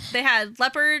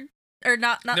leopard or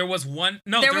not There was one.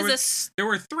 No, there there was was. There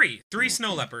were three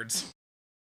snow leopards.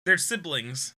 They're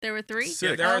siblings. there were 3? Sick.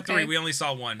 Yeah, there are Okay. 3. We only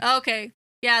saw one. Okay.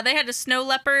 Yeah, they had a snow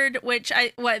leopard, which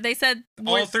they said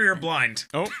All 3 are blind.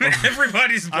 Oh,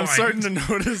 Everybody's blind. I'm starting to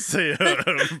notice a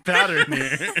pattern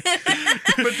here.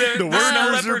 But The snow workers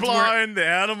are leopards blind. The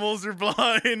animals are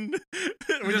blind. when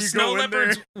the you snow go in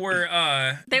leopards there.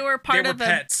 they were were they part were of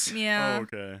pets. Yeah. Oh,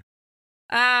 okay.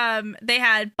 They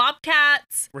had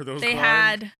bobcats. Were those They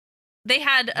blind? they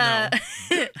had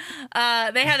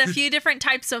they had a few different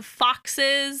types of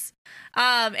foxes.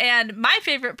 And my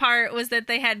favorite part was that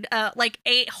they had like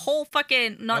a whole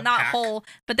fucking not pack? whole,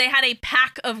 but they had a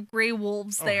pack of gray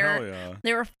wolves Oh, there. hell yeah.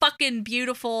 They were fucking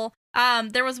beautiful.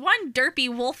 There was one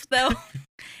derpy wolf though.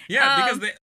 Yeah,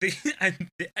 because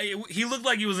he looked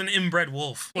like he was an inbred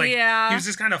wolf. Like Yeah. he was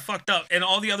just kind of fucked up, and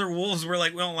all the other wolves were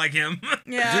like, "We don't like him."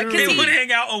 Yeah, Dude. They because would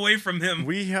hang out away from him.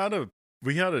 We had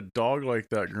a dog like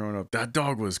that growing up. That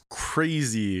dog was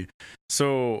crazy.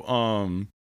 So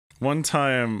one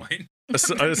time a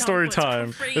story was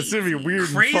time. It's gonna be crazy. weird.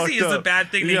 and Crazy fucked is a up. bad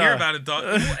thing to hear Yeah. about a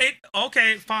dog.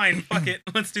 Okay, fine, fuck it,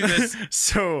 let's do this.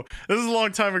 So this is a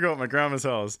long time ago at my grandma's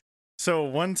house. So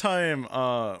one time,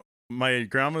 my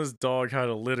grandma's dog had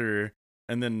a litter,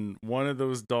 and then one of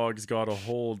those dogs got a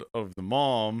hold of the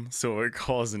mom, so it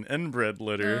caused an inbred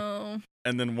litter. Oh.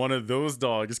 And then one of those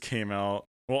dogs came out.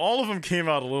 Well, all of them came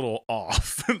out a little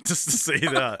off, just to say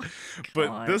that. But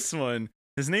God. this one,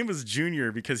 his name was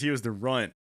Junior because he was the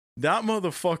runt. That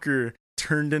motherfucker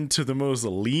turned into the most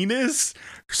leanest,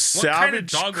 What savage kind of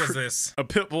dog was this? a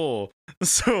pit bull.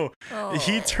 So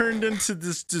he Oh. turned into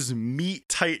this meat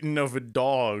titan of a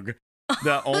dog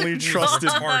that only Oh, trusted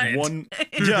God. one.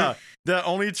 Yeah, that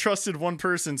only trusted one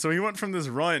person. So he went from this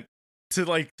runt to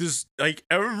like this, like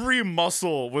every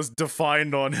muscle was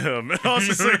defined on him. And I was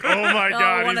just like, oh my Oh,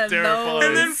 god, one he's of terrifying. those.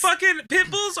 And then fucking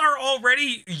pit bulls are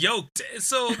already yoked,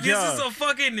 so this Yeah. is a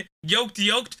fucking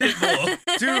yoked pit bull.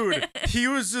 Dude, he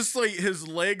was just like, his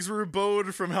legs were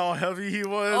bowed from how heavy he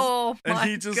was. Oh And my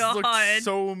he just God. looked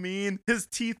so mean. His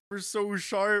teeth were so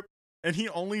sharp. And he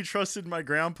only trusted my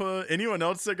grandpa. Anyone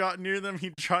else that got near them,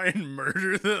 he'd try and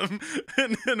murder them.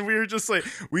 And then we were just like,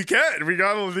 we can't. We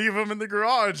gotta leave him in the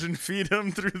garage and feed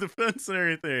him through the fence and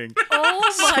everything. Oh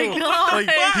my So, god.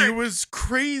 Like, he was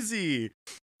crazy.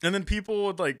 And then people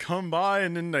would like come by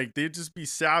and then like they'd just be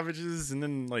savages. And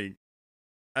then like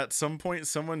at some point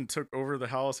someone took over the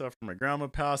house after my grandma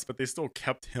passed, but they still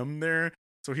kept him there.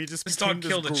 So he just This became dog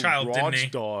this killed a child, didn't garage he?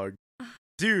 dog.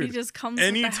 He Dude, just comes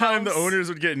anytime with the house. owners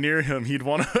would get near him, he'd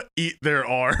want to eat their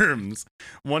arms.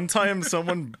 One time,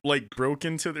 someone like broke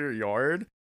into their yard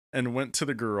and went to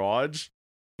the garage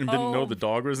and didn't know Oh. the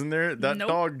dog was in there. That Nope.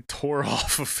 dog tore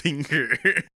off a finger.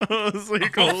 I was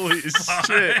like, Oh, holy fuck.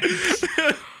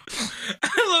 shit.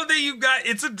 I love that you got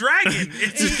it's a dragon.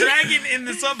 It's a dragon in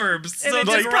the suburbs. And So it it's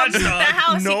just a like, comes garage with the dog.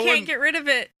 house. No You can't one- get rid of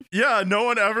it. Yeah, no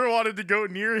one ever wanted to go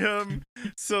near him.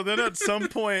 So then at some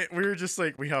point we were just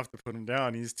like, we have to put him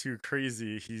down. He's too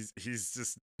crazy. He's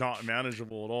just not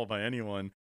manageable at all by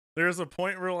anyone. There's a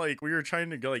point where like we were trying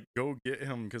to go get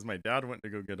him because my dad went to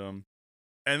go get him.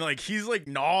 And like he's like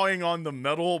gnawing on the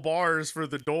metal bars for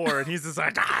the door, and he's just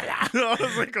like, I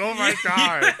was like, oh my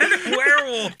god,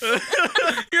 Werewolf.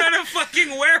 You're a fucking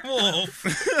werewolf.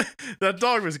 that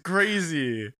dog was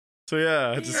crazy. So yeah,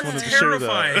 I just Yeah. wanted to That's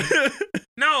terrifying. share that.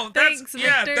 No, that's Thanks,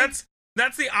 yeah, Victor. that's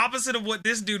That's the opposite of what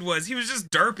this dude was. He was just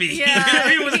derpy. Yeah,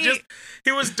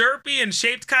 he was derpy and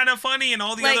shaped kind of funny, and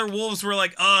all the other wolves were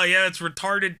like, "Oh yeah, it's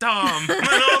retarded Tom." And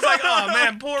I was like, "Oh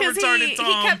man, poor retarded Tom."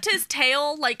 He kept his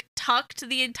tail like tucked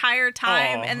the entire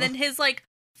time, and then his like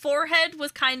forehead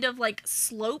was kind of like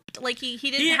sloped. Like he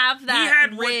didn't have that he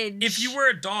had ridge. If you were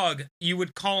a dog, you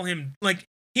would call him like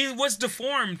he was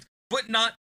deformed, but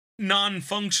not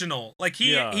non-functional. Like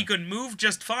he could move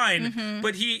just fine,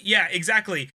 but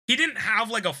exactly. He didn't have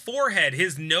like a forehead.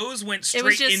 His nose went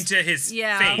straight into his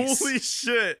face. Holy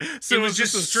shit! So it was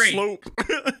just a straight slope.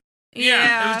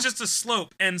 It was just a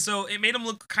slope, and so it made him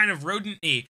look kind of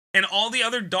rodent-y. And all the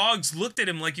other dogs looked at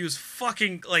him like he was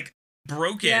fucking like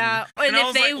broken. Yeah, and I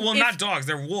was like, well, not dogs,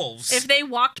 they're wolves. If they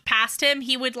walked past him,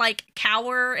 he would like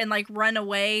cower and like run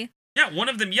away. Yeah, one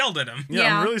of them yelled at him.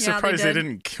 Yeah, I'm really surprised they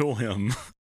didn't kill him.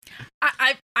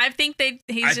 I think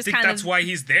he's that's why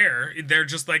he's there. They're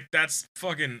just like, that's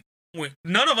fucking.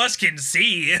 None of us can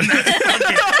see, and that's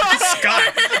fucking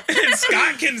Scott. And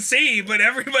Scott can see, but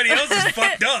everybody else is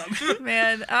fucked up.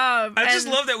 Man, I just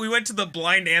love that we went to the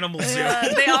blind animal zoo.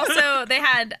 They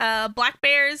had black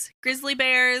bears, grizzly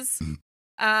bears.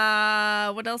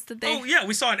 What else did they? Oh yeah,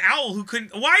 we saw an owl who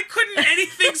couldn't. Why couldn't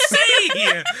anything see?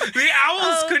 The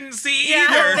owls couldn't see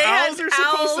either. Owls are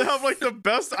supposed to have like the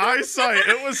best eyesight.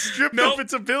 It was stripped of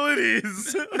its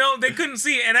abilities. No, they couldn't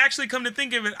see. And actually, come to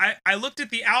think of it, I looked at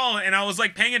the owl and I was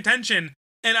like paying attention,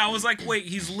 and I was like, wait,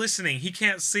 he's listening. He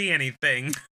can't see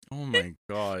anything. Oh my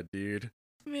god, dude.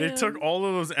 Man. They took all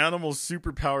of those animals'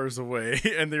 superpowers away,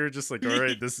 and they were just like, all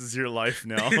right, this is your life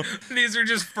now. These are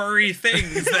just furry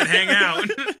things that hang out.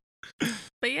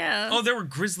 But yeah. Oh, there were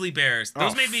grizzly bears.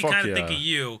 Those made me kind of think of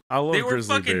you. I love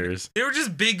grizzly bears. They were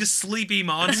just big, sleepy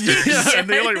monsters. And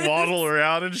they like waddle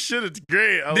around and shit. It's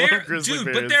great. I love grizzly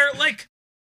bears. But they're like...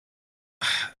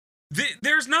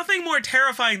 There's nothing more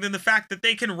terrifying than the fact that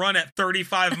they can run at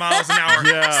 35 miles an hour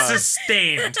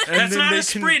sustained. That's not a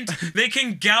sprint. They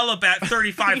can gallop at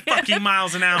 35 fucking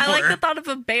miles an hour. I like the thought of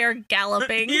a bear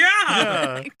galloping. Yeah.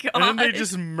 Oh and then they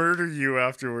just murder you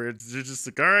afterwards. You're just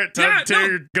like, all right, time to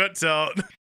tear your guts out.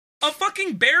 A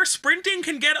fucking bear sprinting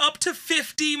can get up to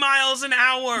 50 miles an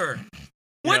hour.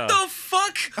 What the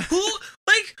fuck? Who,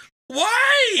 like...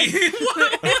 Why? Who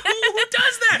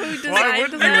does that? Why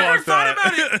wouldn't I never want thought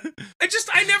that? about it.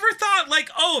 I never thought like,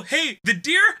 oh, hey, the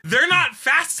deer, they're not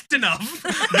fast enough.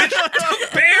 The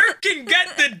bear can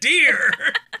get the deer.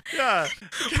 Yeah.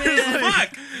 Fuck.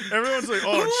 Everyone's like,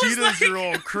 oh, cheetahs are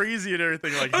all crazy and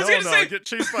everything. Like, hell no, I get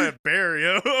chased by a bear,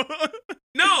 yo.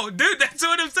 No, dude, that's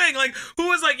what I'm saying. Like, who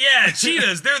was like, yeah,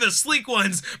 cheetahs, they're the sleek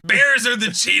ones. Bears are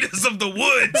the cheetahs of the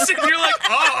woods. And you're like,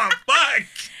 oh, fuck.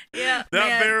 Yeah,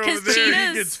 that bear over there,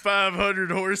 he gets 500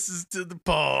 horses to the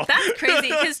paw. That's crazy,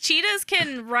 because cheetahs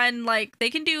can run, like, they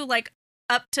can do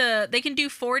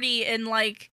 40 in,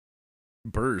 like...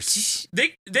 bursts.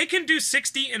 They can do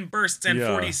 60 in bursts and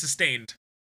 40 sustained.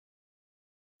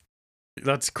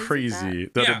 That's crazy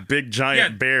that a big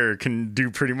giant bear can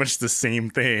do pretty much the same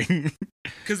thing.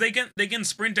 Because they can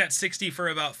sprint at 60 for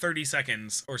about 30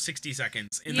 seconds or 60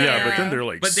 seconds. But then they're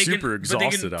like super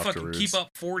exhausted afterwards. Fucking keep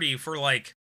up 40 for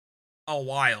like a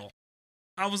while.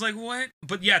 I was like, what?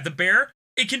 But yeah, the bear,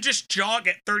 it can just jog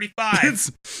at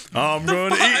 35. I'm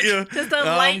gonna eat you. Just a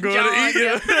light jog.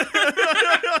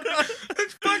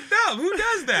 It's fucked up. Who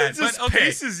does that? It just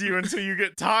paces you until you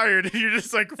get tired and you're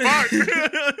just like, fuck. All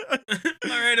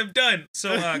right, I'm done.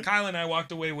 So Kyle and I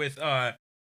walked away with our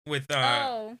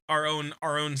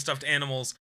own stuffed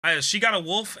animals. She got a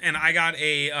wolf and I got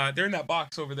a they're in that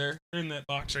box over there. They're in that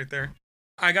box right there.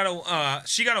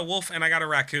 She got a wolf and I got a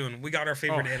raccoon. We got our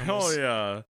favorite animals. Hell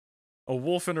yeah. A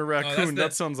wolf and a raccoon.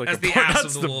 That sounds like that's the ass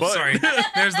of the wolf. Butt. Sorry.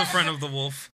 There's the front of the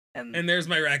wolf. And there's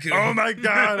my raccoon. Oh my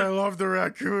god, I love the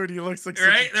raccoon. He looks like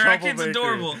right? such a the raccoon's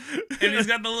adorable. And he's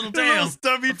got the little tail. Little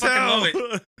stubby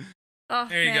tail. Oh,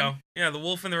 there you go. Yeah, the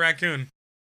wolf and the raccoon.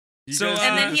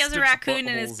 And then he has a raccoon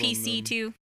in his PC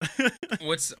too.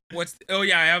 Oh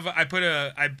yeah,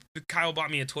 Kyle bought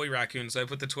me a toy raccoon, so I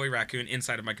put the toy raccoon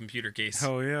inside of my computer case.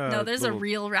 Oh yeah. No, there's a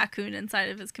real raccoon inside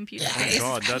of his computer case.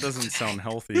 Oh god, that doesn't sound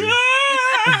healthy.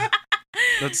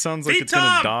 That sounds like it's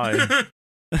gonna die.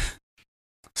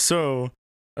 So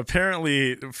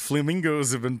apparently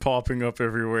flamingos have been popping up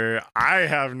everywhere. I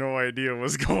have no idea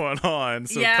what's going on.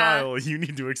 So Kyle, you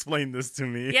need to explain this to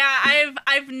me. Yeah,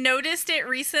 I've noticed it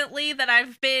recently that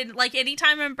I've been like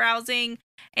anytime I'm browsing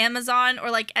Amazon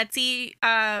or like Etsy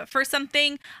for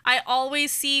something, I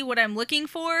always see what I'm looking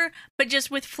for, but just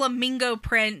with flamingo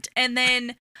print. And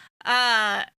then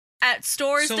at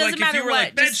stores, so doesn't like matter if you were what,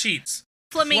 like bed sheets.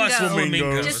 Flamingos.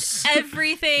 Flamingos. Just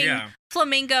everything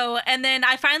flamingo, and then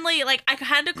I finally like I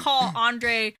had to call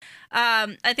Andre.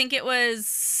 I think it was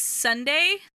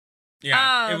Sunday.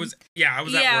 Yeah, it was. Yeah, I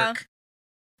was at work.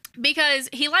 Because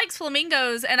he likes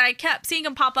flamingos, and I kept seeing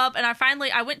him pop up, and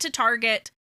I went to Target,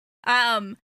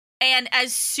 and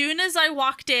as soon as I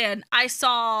walked in, I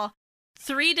saw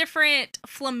 3 different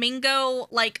flamingo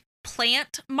like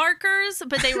plant markers,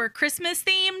 but they were Christmas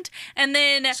themed, and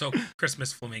then So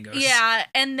Christmas flamingos. yeah,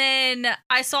 and then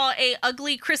I saw a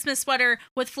ugly Christmas sweater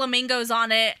with flamingos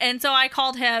on it, and so I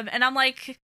called him, and I'm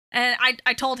like, and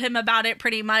I told him about it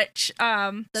pretty much,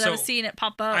 that I was seeing it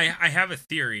pop up. I have a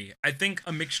theory. I think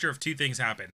a mixture of 2 things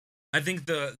happened. I think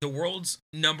the world's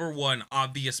 #1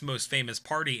 obvious most famous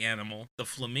party animal, the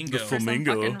flamingo. The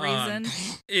flamingo. For some fucking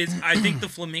reason. I think the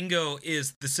flamingo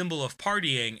is the symbol of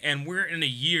partying, and we're in a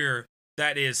year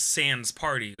that is sans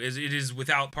party. It is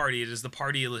without party. It is the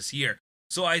partyless year.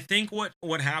 So I think what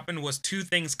happened was 2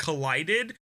 things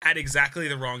collided at exactly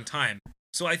the wrong time.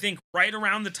 So I think right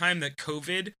around the time that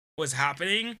COVID was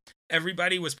happening,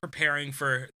 everybody was preparing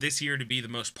for this year to be the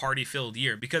most party-filled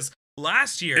year, because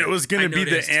last year It was going to be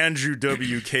noticed- the Andrew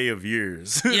WK of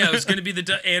years. yeah, it was going to be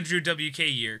the Andrew WK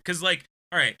year. Because, like,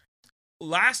 all right,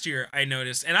 last year I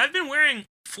noticed, and I've been wearing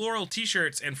floral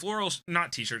t-shirts and floral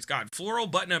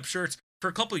button-up shirts for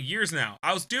a couple of years now.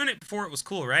 I was doing it before it was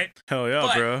cool, right? Hell yeah,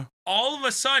 But bro. all of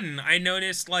a sudden, I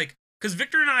noticed, like, because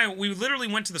Victor and I, we literally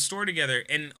went to the store together,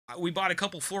 and we bought a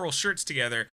couple floral shirts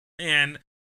together, and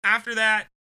after that,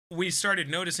 we started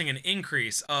noticing an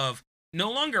increase of no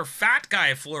longer fat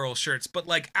guy floral shirts, but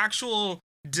like actual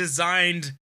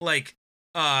designed, like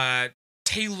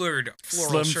tailored floral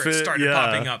Slim shirts fit, started yeah.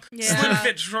 popping up. Yeah. Slim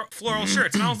fit floral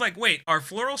shirts. And I was like, wait, are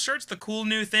floral shirts the cool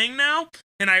new thing now?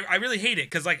 And I really hate it,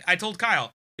 because like I told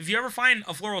Kyle, if you ever find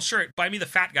a floral shirt, buy me the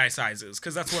fat guy sizes,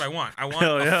 because that's what I want. I want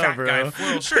Hell a yeah, fat bro. guy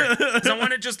floral shirt. Because I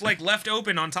want it just like left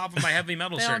open on top of my heavy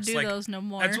metal They don't shirts. do Like, those no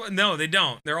more. that's what, no, they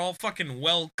don't. They're all fucking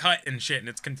well cut and shit, and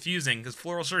it's confusing because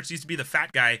floral shirts used to be the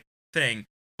fat guy thing.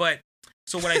 But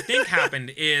so what I think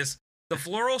happened is the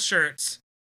floral shirts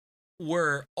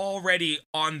were already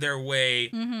on their way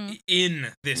Mhm.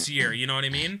 in this year. You know what I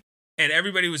mean? And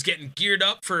everybody was getting geared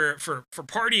up for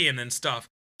partying and stuff.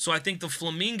 So I think the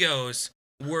flamingos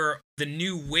were the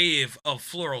new wave of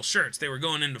floral shirts. They were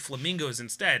going into flamingos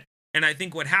instead. And I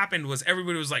think what happened was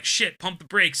everybody was like, shit, pump the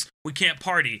brakes. We can't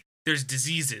party. There's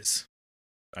diseases.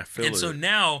 I feel And it. so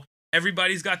now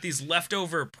everybody's got these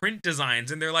leftover print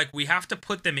designs, and they're like, we have to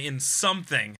put them in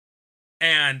something.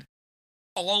 And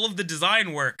all of the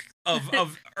design work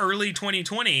of early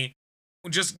 2020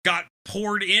 just got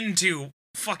poured into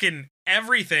fucking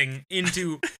everything,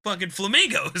 into fucking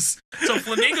flamingos. So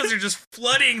flamingos are just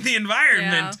flooding the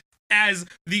environment as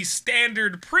the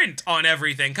standard print on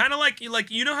everything. Kind of like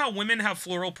you know how women have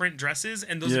floral print dresses,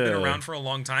 and those have been Yeah. around for a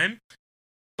long time?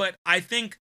 But I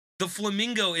think the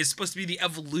flamingo is supposed to be the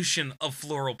evolution of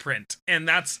floral print, and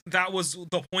that was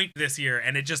the point this year,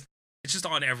 and it's just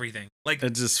on everything. Like,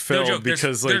 It just no failed joke,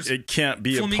 because there's it can't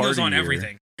be a flamingos party on year.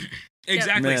 everything.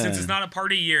 Exactly. Since Man. it's not a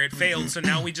party year, it failed. So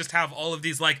now we just have all of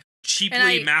these like And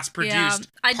cheaply mass-produced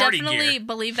I party definitely gear.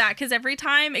 believe that, because every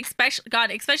time,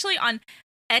 especially on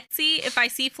Etsy, if I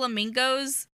see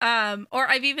flamingos, or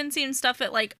I've even seen stuff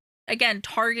at like, again,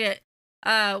 Target,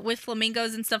 with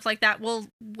flamingos and stuff like that, will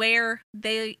wear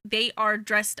they are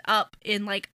dressed up in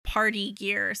like party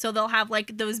gear, so they'll have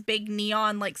like those big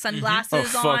neon like Oh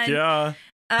sunglasses fuck on, yeah!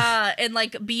 and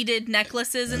like beaded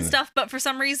necklaces and stuff. But for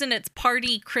some reason, it's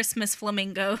party Christmas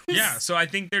flamingos. Yeah, so I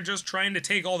think they're just trying to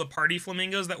take all the party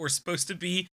flamingos that were supposed to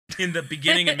be in the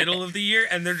beginning and middle of the year,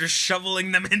 and they're just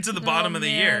shoveling them into the bottom of the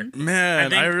year.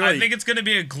 Man, I think it's going to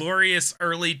be a glorious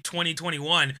early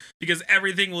 2021, because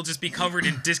everything will just be covered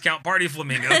in discount party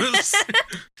flamingos.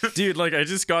 dude, like I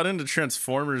just got into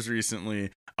Transformers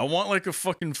recently. I want like a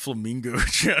fucking flamingo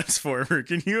transformer.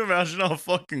 Can you imagine how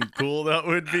fucking cool that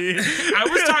would be? I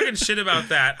was talking shit about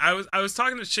that. I was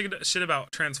talking shit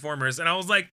about Transformers, and I was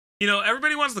like, you know,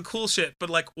 everybody wants the cool shit, but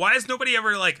like, why is nobody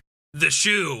ever like the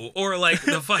shoe or like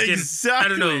the fucking exactly. I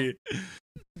don't know,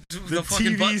 the fucking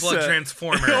TV butt plug set.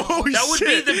 transformer? Oh, that would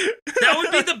shit.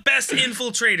 be the best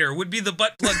infiltrator. Would be the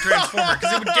butt plug transformer,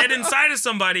 because it would get inside of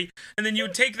somebody, and then you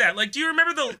would take that. Like, do you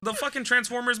remember the fucking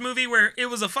Transformers movie where it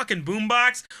was a fucking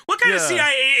boombox? What kind of Yeah.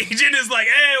 CIA agent is like,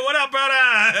 hey, what up,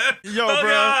 brother? Yo,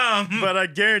 Welcome. bro. But I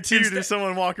guarantee you, Instead- there's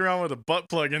someone walking around with a butt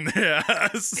plug in their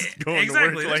ass. Going to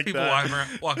Exactly. work There's like people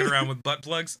that. walking around with butt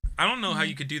plugs. I don't know how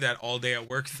you could do that all day at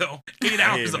work, though. 8 Hey,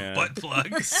 hours man. of butt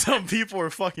plugs. Some people are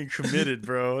fucking committed,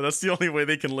 bro. That's the only way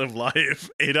they can live life.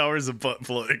 8 hours of butt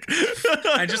plug.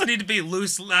 I just need to be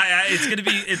loose. It's gonna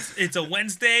be. It's a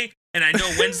Wednesday. And I know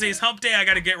Wednesday's hump day. I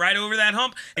got to get right over that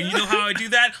hump. And you know how I do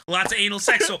that? Lots of anal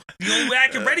sex. So the only way I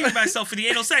can ready myself for the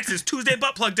anal sex is Tuesday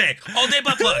butt plug day. All day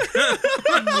butt plug.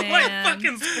 Like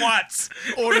fucking squats.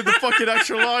 Order the fucking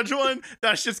extra large one.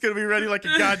 That shit's gonna be ready like a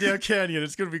goddamn canyon.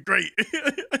 It's gonna be great.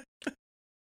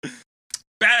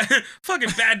 Fucking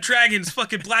Bad Dragons,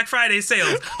 fucking Black Friday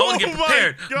sales. I want to get Oh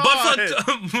my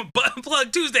prepared. Butt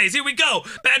plug Tuesdays. Here we go.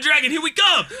 Bad Dragon. Here we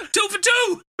come. 2 for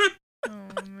 2. Oh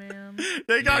man.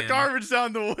 They got Man. garbage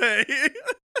down the way.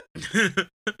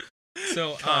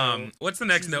 So, what's the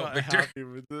next She's note, not Victor? happy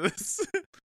with this.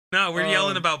 No, we're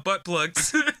yelling about butt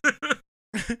plugs.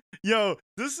 Yo,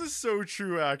 this is so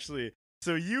true, actually.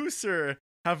 So you, sir,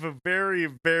 have a very,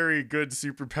 very good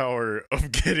superpower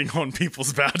of getting on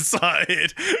people's bad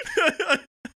side.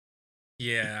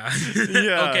 Yeah.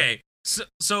 Yeah. Okay.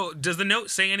 So does the note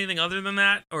say anything other than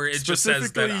that, or it just says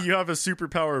Specifically, that? you have a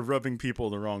superpower of rubbing people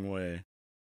the wrong way.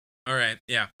 All right.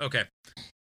 Yeah. Okay.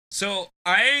 So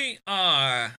I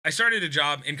started a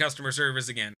job in customer service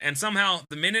again, and somehow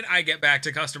the minute I get back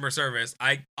to customer service,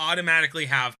 I automatically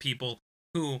have people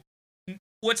who.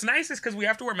 What's nice is because we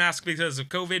have to wear masks because of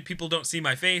COVID. People don't see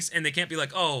my face, and they can't be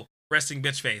like, "Oh, resting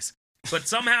bitch face." But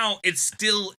somehow it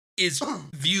still is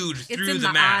viewed through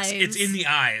the mask. It's in the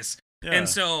eyes, Yeah. and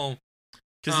so.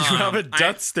 Because you have a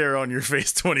death stare on your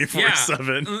face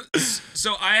 24/7.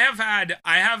 So I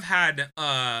have had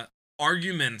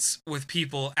arguments with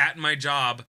people at my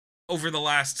job over the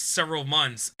last several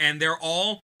months, and they're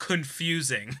all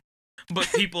confusing. But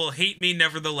people hate me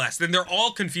nevertheless. Then they're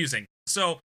all confusing.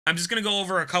 So I'm just gonna go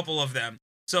over a couple of them.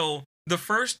 So the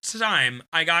first time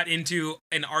I got into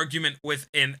an argument with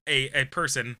a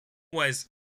person was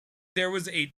there was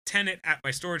a tenant at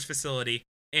my storage facility,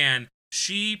 and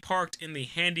she parked in the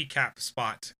handicap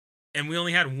spot, and we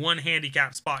only had one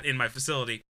handicap spot in my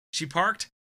facility. She parked,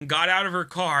 got out of her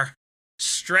car,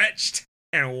 stretched,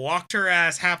 and walked her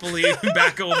ass happily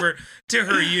back over to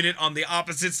her unit on the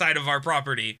opposite side of our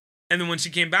property. And then when she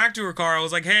came back to her car, I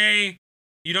was like, hey,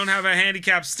 you don't have a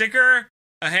handicap sticker,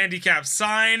 a handicap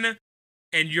sign,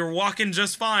 and you're walking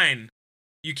just fine.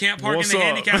 You can't park What's in the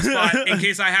up? handicap spot in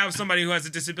case I have somebody who has a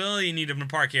disability and need them to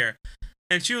park here.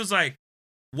 And she was like,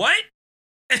 what?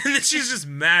 And then she's just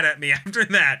mad at me after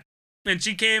that. And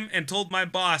she came and told my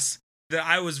boss that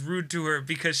I was rude to her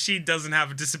because she doesn't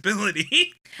have a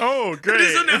disability. Oh, great. That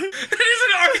is an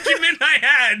argument I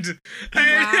had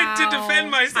to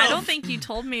defend myself. I don't think you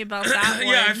told me about that one.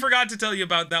 Yeah, I forgot to tell you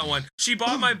about that one. She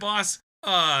bought my boss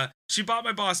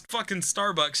fucking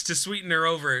Starbucks to sweeten her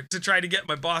over to try to get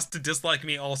my boss to dislike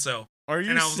me also. Are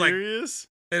you And I was serious?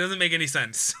 That doesn't make any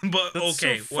sense. But That's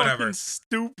okay, so whatever. fucking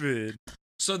stupid.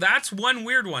 So that's one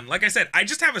weird one. Like I said, I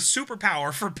just have a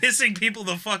superpower for pissing people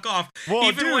the fuck off, Well,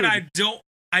 even when dude.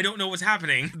 I don't know what's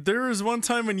happening. There was one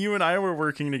time when you and I were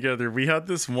working together, we had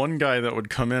this one guy that would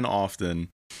come in often.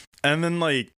 And then,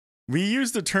 like, we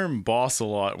used the term boss a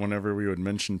lot whenever we would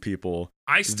mention people.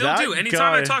 I still That do.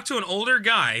 Anytime I guy- talk to an older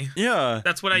guy, Yeah.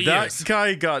 that's what I That use.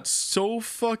 guy got so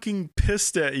fucking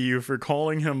pissed at you for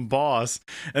calling him boss.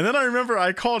 And then I remember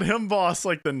I called him boss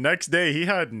like the next day. He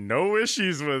had no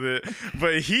issues with it,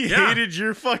 but he Yeah. hated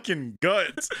your fucking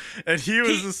guts. And he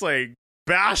was just like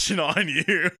bashing on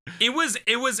you. It was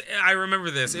I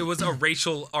remember this. It was a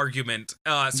racial argument.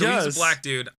 So he's Yes. a black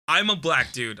dude. I'm a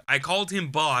black dude. I called him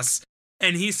boss,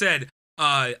 and he said,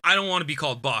 I don't want to be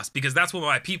called boss because that's what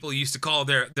my people used to call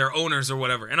their owners or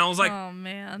whatever. And I was like, oh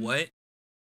man. what?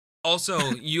 Also,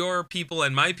 your people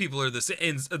and my people are the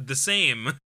same.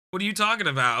 What are you talking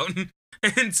about?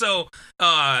 And so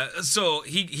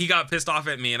he got pissed off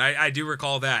at me, and I do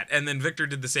recall that. And then Victor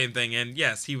did the same thing, and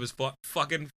yes, he was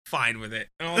fucking fine with it.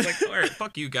 And I was like, all right,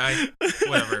 fuck you, guy.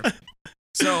 Whatever.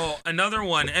 So another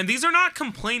one, and these are not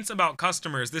complaints about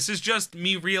customers. This is just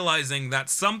me realizing that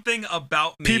something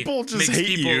about me People just makes hate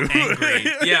people you.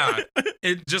 angry. Yeah,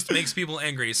 it just makes people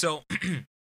angry. So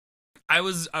I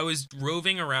was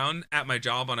roving around at my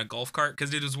job on a golf cart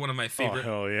because it was one of my favorite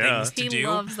hell yeah. things to He do.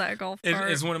 loves that golf It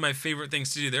cart. is one of my favorite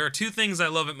things to do. There are two things I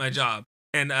love at my job,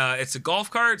 and it's the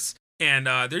golf carts. And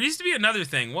there used to be another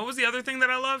thing. What was the other thing that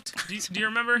I loved? Do you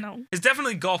remember? No. It's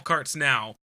definitely golf carts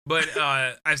now, but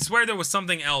I swear there was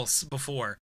something else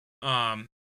before.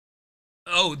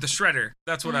 Oh, the shredder.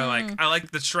 That's what I like. I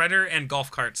like the shredder and golf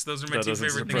carts. Those are my That two doesn't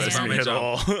favorite things surprise about me my at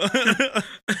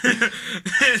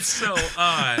job.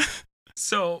 all.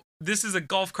 So this is a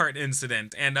golf cart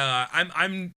incident, and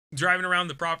I'm driving around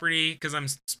the property because I'm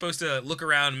supposed to look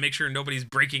around and make sure nobody's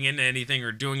breaking into anything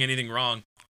or doing anything wrong.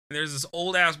 And there's this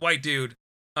old ass white dude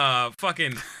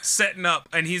fucking setting up,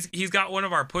 and he's got one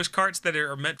of our push carts that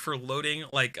are meant for loading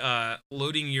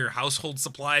your household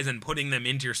supplies and putting them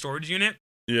into your storage unit.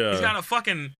 Yeah. He's got a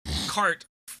fucking cart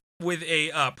with a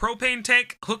propane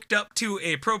tank hooked up to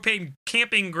a propane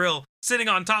camping grill sitting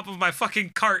on top of my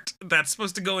fucking cart that's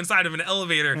supposed to go inside of an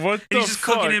elevator. What and the he's just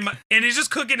fuck?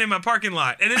 cooking in my parking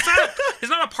lot. And it's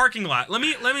not a parking lot. Let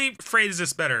me phrase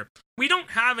this better. We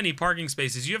don't have any parking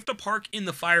spaces. You have to park in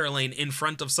the fire lane in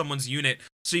front of someone's unit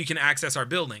so you can access our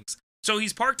buildings. So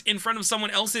he's parked in front of someone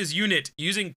else's unit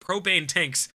using propane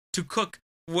tanks to cook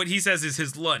what he says is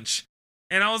his lunch.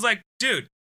 And I was like, dude,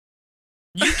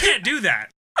 you can't do that.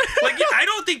 Like, I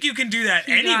don't think you can do that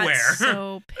He anywhere. got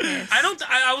so pissed.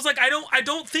 I was like, I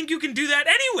don't think you can do that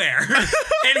anywhere.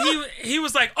 And he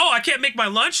was like, oh, I can't make my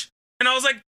lunch. And I was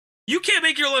like, you can't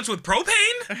make your lunch with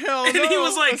propane? Hell and no, he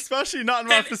was like, especially not in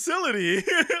my facility.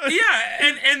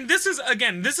 yeah, and this is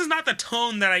not the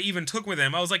tone that I even took with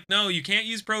him. I was like, no, you can't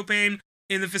use propane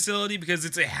in the facility because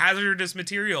it's a hazardous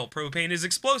material. Propane is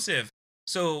explosive.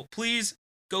 So please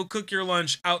go cook your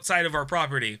lunch outside of our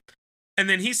property. And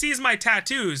then he sees my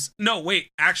tattoos. No, wait,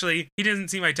 actually, he didn't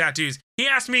see my tattoos. He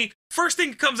asked me, first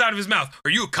thing comes out of his mouth, are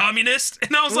you a communist?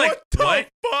 And I was like, what?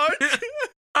 Fuck?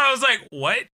 I was like,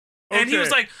 what? And he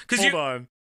was like, hold on.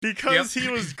 Because Yep. he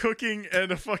was cooking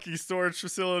in a fucking storage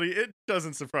facility, it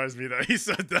doesn't surprise me that he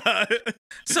said that.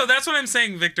 So that's what I'm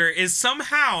saying, Victor, is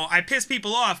somehow I piss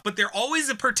people off, but they're always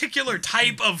a particular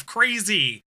type of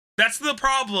crazy. That's the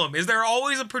problem, is they're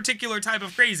always a particular type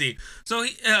of crazy. So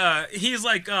he's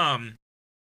like, are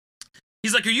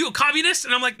you a communist?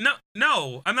 And I'm like,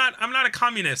 no, I'm not a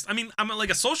communist. I mean, I'm like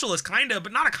a socialist, kind of,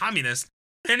 but not a communist.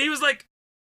 And he was like,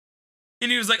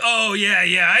 oh, yeah.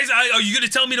 Are you going to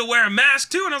tell me to wear a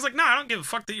mask too? And I was like, no, I don't give a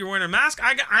fuck that you're wearing a mask.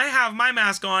 I have my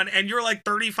mask on and you're like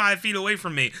 35 feet away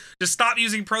from me. Just stop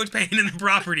using propane in the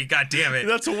property. God damn it.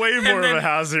 That's way more of a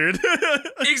hazard.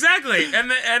 Exactly.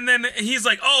 And then he's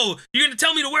like, oh, you're going to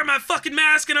tell me to wear my fucking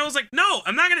mask? And I was like, no,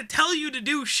 I'm not going to tell you to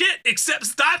do shit except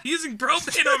stop using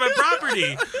propane on my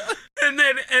property. And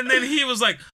then he was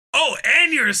like, oh,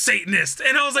 and you're a Satanist.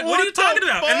 And I was like, what are you talking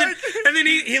about? And then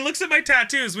he looks at my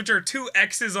tattoos, which are 2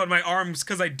 X's on my arms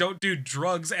because I don't do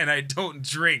drugs and I don't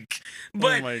drink.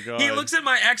 But Oh my God. he looks at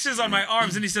my X's on my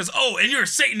arms and he says, oh, and you're a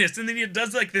Satanist. And then he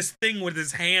does like this thing with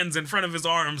his hands in front of his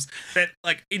arms that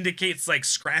like indicates like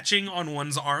scratching on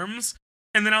one's arms.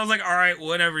 And then I was like, all right,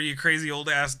 whatever, you crazy old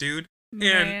ass dude.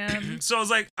 Man. And so I was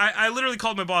like, I literally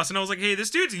called my boss and I was like, hey, this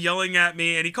dude's yelling at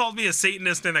me and he called me a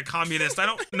Satanist and a communist. I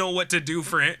don't know what to do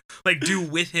for it, like do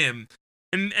with him.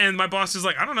 And my boss is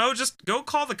like, I don't know, just go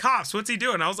call the cops. What's he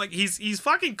doing? I was like, he's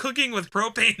fucking cooking with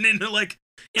propane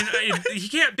he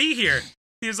can't be here.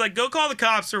 He was like, go call the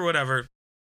cops or whatever.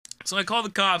 So I call the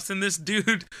cops and this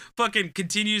dude fucking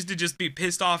continues to just be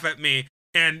pissed off at me.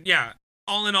 And yeah,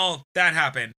 all in all, that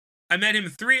happened. I met him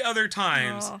 3 other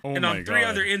times, Oh. and Oh on my 3 God.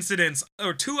 other incidents,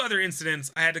 or 2 other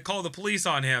incidents, I had to call the police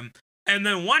on him. And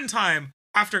then one time,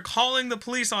 after calling the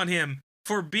police on him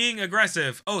for being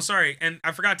aggressive, oh, sorry, and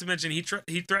I forgot to mention, he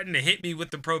threatened to hit me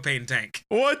with the propane tank.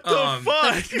 What the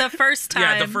fuck? The first time.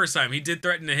 Yeah, the first time. He did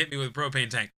threaten to hit me with a propane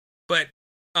tank. But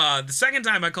the second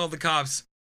time I called the cops,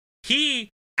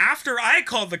 after I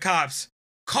called the cops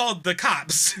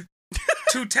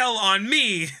to tell on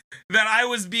me that I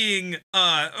was being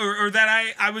or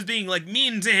that I was being like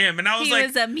mean to him. And I was he like,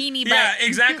 was a meanie butt. yeah,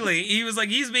 exactly. He was like,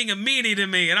 he's being a meanie to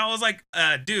me. And I was like,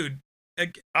 dude,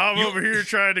 I'm You- over here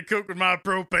trying to cook with my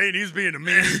propane. He's being a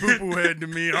mean boo-boo head to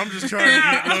me. I'm just trying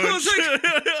Yeah, to get I lunch.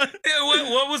 was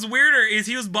yeah, what was weirder is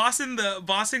he was bossing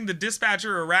the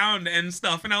dispatcher around and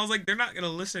stuff, and I was like, they're not gonna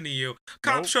listen to you.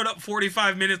 Cops Nope. showed up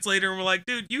 45 minutes later and were like,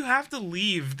 dude, you have to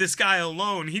leave this guy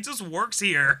alone. He just works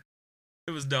here.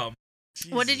 It was dumb.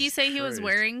 What did you Jesus say he was Christ.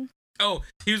 wearing? Oh,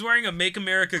 he was wearing a Make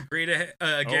America Great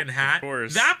Again Oh, hat. of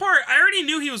course. That part, I already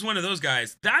knew he was one of those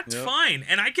guys. That's Yep. fine,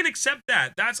 and I can accept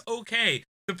that. That's okay.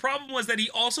 The problem was that he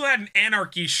also had an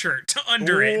anarchy shirt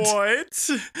under it. What?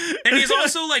 And he's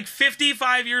also like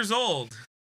 55 years old.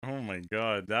 Oh my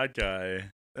God, that guy.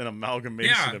 An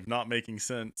amalgamation Yeah. of not making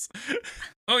sense.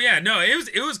 Oh yeah, no,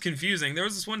 it was confusing. There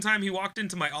was this one time he walked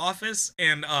into my office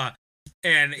and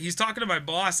he's talking to my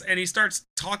boss and he starts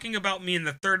talking about me in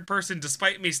the third person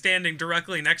despite me standing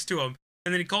directly next to him.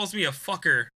 And then he calls me a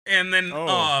fucker. And then Oh.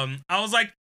 I was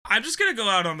like, I'm just gonna go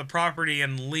out on the property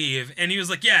and leave. And he was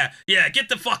like, yeah, get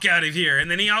the fuck out of here. And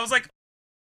then I was like,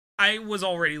 I was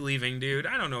already leaving, dude.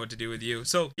 I don't know what to do with you.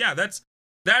 So yeah,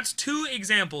 that's 2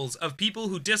 examples of people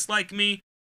who dislike me.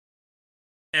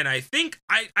 And I think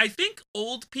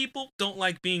old people don't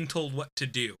like being told what to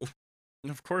do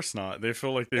Of course not. They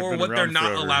feel like they've or been what they're around not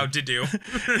forever. allowed to do.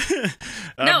 I've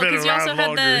No, been 'cause you also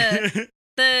around had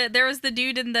longer. There was the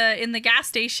dude in the gas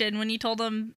station when you told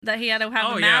him that he had to have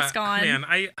Oh a yeah, mask on. man.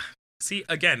 I see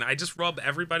again. I just rub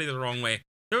everybody the wrong way.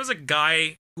 There was a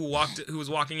guy who was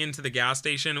walking into the gas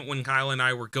station when Kyle and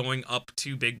I were going up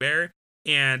to Big Bear,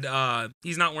 and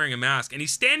he's not wearing a mask, and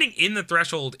he's standing in the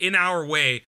threshold in our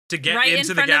way to get right into in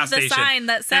the front gas of the station. sign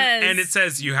that says, and it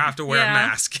says you have to wear a Yeah.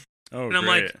 mask. Oh, And I'm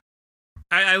great. like,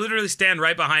 I literally stand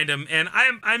right behind him, and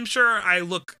I'm sure I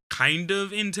look kind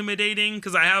of intimidating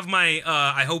because I have my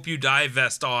I hope you die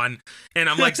vest on, and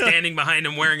I'm like standing behind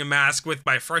him wearing a mask with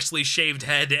my freshly shaved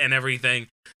head and everything.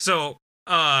 So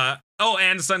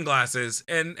and sunglasses,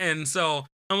 and so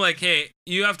I'm like, hey,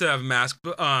 you have to have a mask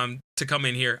to come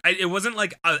in here. It wasn't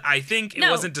like I think it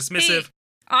No, wasn't dismissive. hey,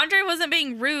 Andre wasn't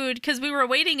being rude because we were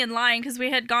waiting in line because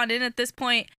we had gone in at this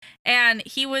point, and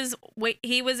he was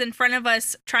in front of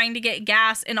us trying to get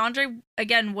gas, and Andre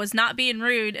again was not being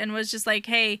rude and was just like,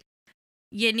 "Hey,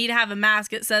 you need to have a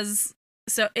mask." It says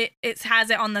so. It has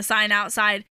it on the sign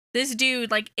outside. This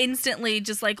dude like instantly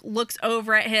just like looks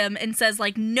over at him and says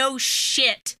like, "No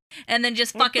shit," and then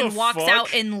just What the fucking walks fuck?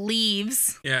 out and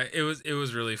leaves. Yeah, it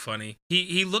was really funny.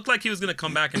 He looked like he was gonna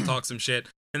come back and talk some shit.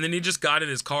 And then he just got in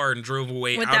his car and drove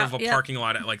away out of a Yep. parking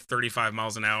lot at like 35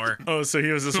 miles an hour. Oh, so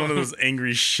he was just one of those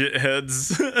angry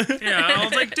shitheads. Yeah, I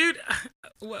was like, dude,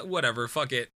 whatever,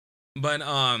 fuck it. But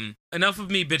enough of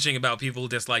me bitching about people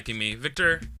disliking me.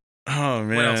 Victor, Oh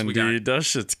What else man, we got? dude, that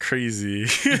shit's crazy.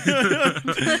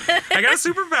 I got a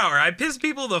superpower. I piss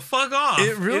people the fuck off.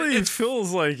 It really it's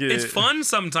feels like it. it's fun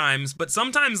sometimes, but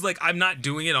sometimes like I'm not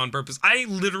doing it on purpose. I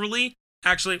literally,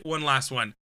 actually, one last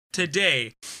one.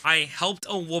 Today, I helped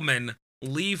a woman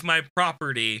leave my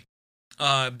property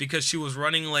because she was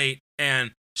running late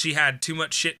and she had too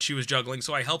much shit she was juggling.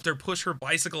 So I helped her push her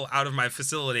bicycle out of my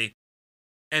facility.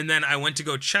 And then I went to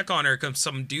go check on her because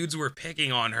some dudes were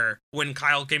picking on her when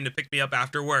Kyle came to pick me up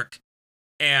after work.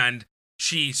 And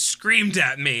she screamed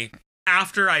at me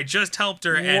after I just helped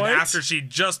her and What? after she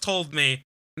just told me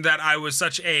that I was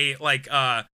such a like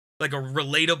a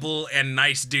relatable and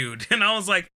nice dude. And I was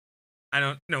like, I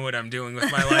don't know what I'm doing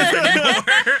with my life anymore.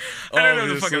 I don't know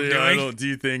what the fuck I'm Obviously, I doing. don't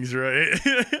do things right.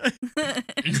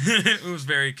 It was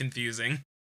very confusing.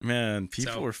 Man,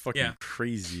 people So, are fucking yeah.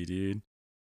 crazy, dude.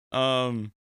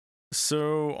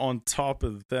 So on top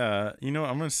of that, I'm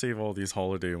gonna save all these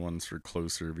holiday ones for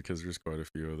closer because there's quite a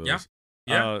few of those. Yeah.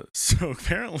 Yeah. So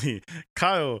apparently,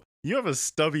 Kyle, you have a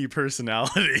stubby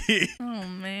personality. Oh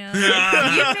man, you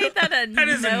made that a That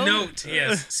is note? a note,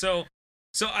 yes.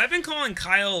 So I've been calling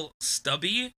Kyle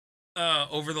Stubby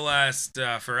over the last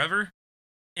forever.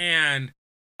 And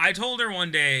I told her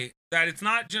one day that it's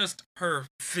not just her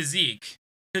physique.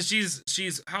 Because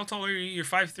she's how tall are you? You're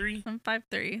 5'3"? I'm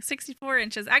 5'3", 64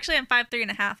 inches. Actually, I'm 5'3"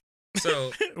 and a half.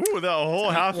 So Ooh, that whole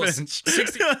half well, inch.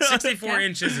 64 Yeah.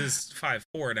 inches is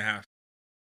 5'4.5".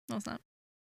 No, it's not.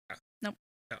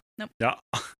 Yeah.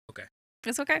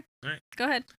 It's okay. All right. Go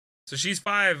ahead. So she's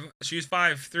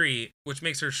 5'3", which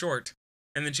makes her short.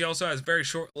 And then she also has very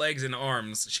short legs and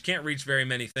arms. She can't reach very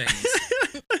many things.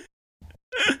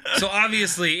 So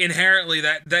obviously, inherently,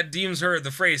 that deems her the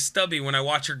phrase stubby when I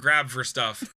watch her grab for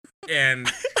stuff.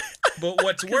 But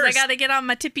what's 'Cause worse, I gotta get on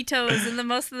my tippy toes, and the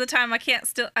most of the time I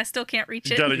still can't reach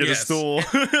You it. gotta get Yes. a stool.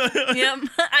 Yep,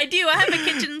 I do. I have a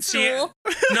kitchen She- stool.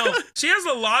 no, she has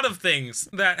a lot of things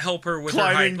that help her with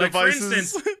Climbing her height. Like for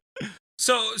devices.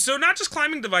 instance, so not just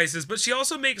climbing devices, but she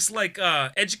also makes like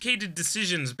educated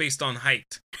decisions based on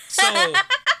height. So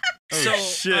Oh,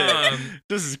 shit.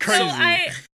 This is crazy. So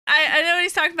I know what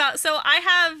he's talking about. So I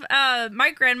have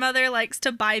my grandmother likes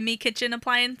to buy me kitchen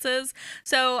appliances.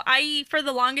 So I for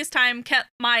the longest time kept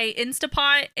my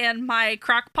Instapot and my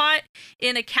crock pot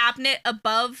in a cabinet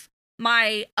above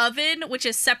my oven, which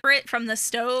is separate from the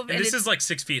stove. and this it's- is like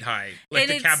 6 feet high. Like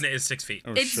and the it's- cabinet is 6 feet.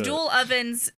 Oh, it's shit. dual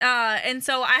ovens, and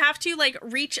so I have to like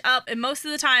reach up, and most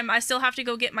of the time I still have to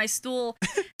go get my stool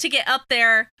to get up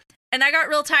there. And I got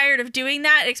real tired of doing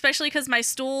that, especially because my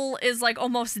stool is like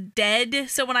almost dead.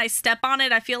 So when I step on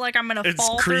it, I feel like I'm gonna It's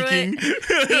fall creaking. through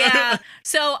it. Yeah.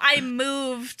 So I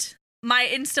moved my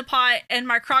Instapot and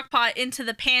my crock pot into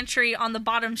the pantry on the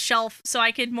bottom shelf so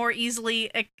I could more easily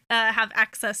have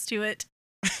access to it.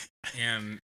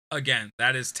 And again,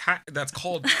 that's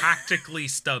called tactically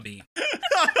stubby.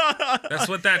 That's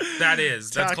what that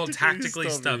is. That's called Tactically tactically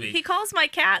stubby. stubby. He calls my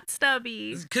cat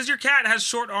Stubby. Because your cat has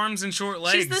short arms and short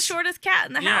legs. She's the shortest cat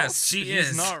in the Yes, house. she He's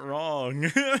is. not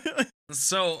wrong.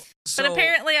 So But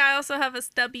apparently I also have a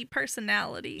stubby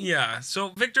personality. Yeah. So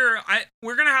Victor,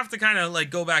 we're gonna have to kind of like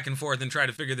go back and forth and try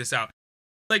to figure this out.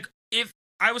 Like if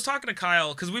I was talking to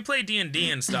Kyle because we play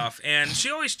D&D and stuff, and she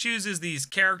always chooses these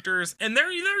characters, and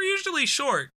they're usually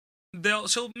short.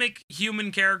 She'll make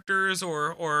human characters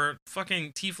or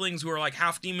fucking tieflings who are like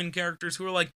half demon characters who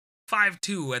are like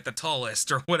 5'2" at the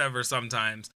tallest or whatever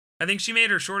sometimes. I think she made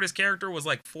her shortest character was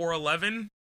like 4'11".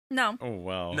 No, Oh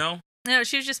wow. no,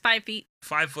 she was just 5 feet.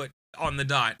 5 foot on the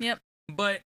dot. Yep.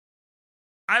 But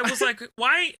I was like,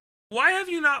 why have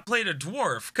you not played a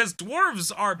dwarf? Because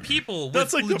dwarves are people with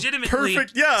That's like the legitimately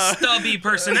perfect, yeah. stubby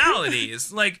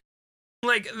personalities. Like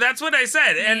that's what I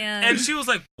said. Man. And she was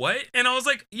like, what? And I was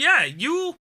like, yeah,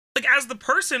 you, like, as the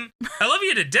person, I love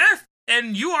you to death,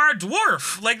 and you are a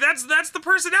dwarf. Like, that's the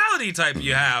personality type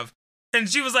you have. And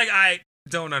she was like, I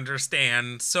don't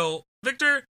understand. So,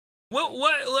 Victor,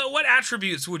 what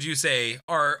attributes would you say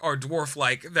are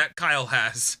dwarf-like that Kyle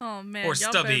has? Oh man, Or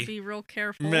y'all stubby. better be real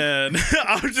careful. Man,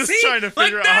 I was just See? trying to Like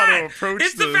figure out how to that. approach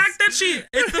It's this. the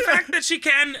fact that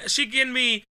she can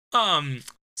be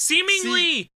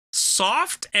seemingly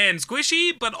soft and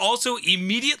squishy, but also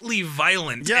immediately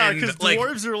violent. Yeah, and because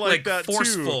dwarves are like that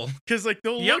forceful. too. Because like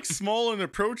they'll Yep. look small and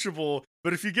approachable,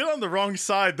 but if you get on the wrong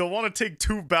side, they'll want to take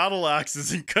 2 battle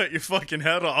axes and cut your fucking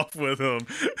head off with them.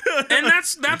 And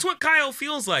that's what Kyle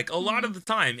feels like a lot of the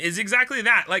time, is exactly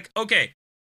that. Like, okay,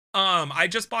 I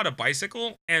just bought a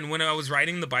bicycle, and when I was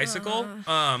riding the bicycle,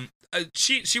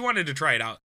 she wanted to try it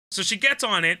out. So she gets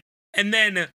on it, and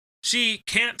then she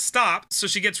can't stop, so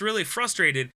she gets really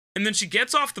frustrated, and then she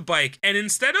gets off the bike, and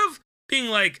instead of being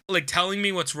like telling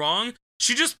me what's wrong,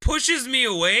 she just pushes me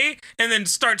away and then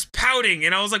starts pouting.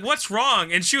 And I was like, what's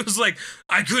wrong? And she was like,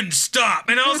 I couldn't stop.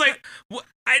 And I was like,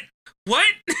 what?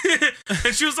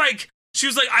 And she was like,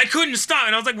 I couldn't stop.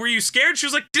 And I was like, were you scared? She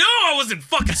was like, no, I wasn't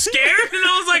fucking scared. And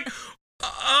I was like,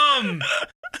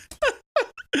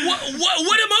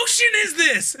 what emotion is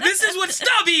this? This is what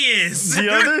stubby is. The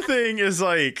other thing is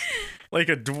like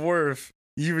a dwarf.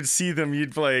 You would see them,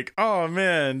 you'd be like, oh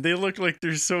man, they look like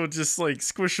they're so just like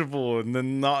squishable and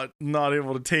then not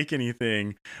able to take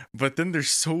anything. But then they're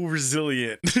so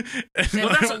resilient. And, They then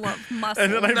have I- a lot of muscle.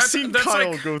 and then I've seen that's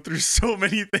Kyle like- go through so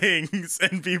many things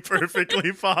and be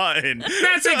perfectly fine.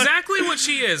 That's exactly what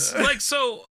she is. Like,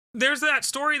 so there's that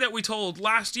story that we told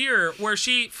last year where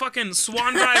she fucking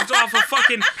swan dived off a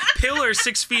fucking pillar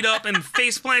 6 feet up and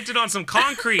face planted on some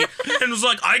concrete and was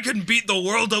like, I can beat the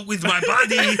world up with my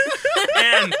body.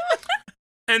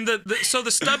 And so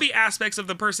the stubby aspects of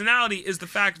the personality is the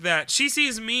fact that she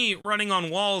sees me running on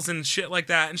walls and shit like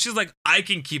that, and she's like, I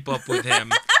can keep up with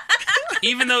him.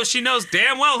 Even though she knows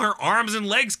damn well her arms and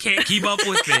legs can't keep up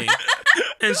with me.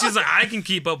 And she's like, I can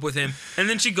keep up with him. And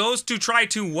then she goes to try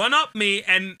to one-up me,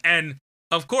 and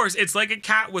of course, it's like a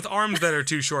cat with arms that are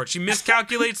too short. She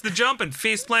miscalculates the jump and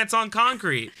face plants on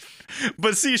concrete.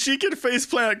 But see, she can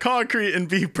faceplant concrete and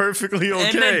be perfectly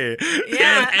okay.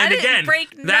 Yeah, I and didn't again,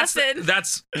 break nothing.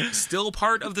 that's still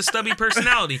part of the stubby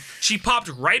personality. She popped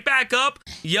right back up,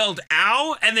 yelled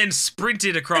ow, and then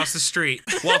sprinted across the street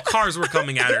while cars were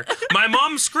coming at her. My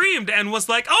mom screamed and was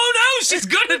like, oh no, she's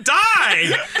gonna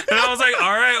die. And I was like,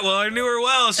 all right, well, I knew her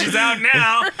well. She's out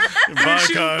now. And then Bye,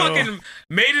 she Kyle. fucking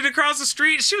made it across the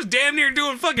street. She was damn near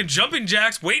doing fucking jumping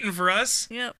jacks waiting for us.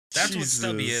 Yep. That's what Jesus.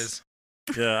 stubby is.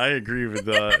 Yeah, I agree with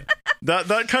that.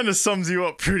 That kind of sums you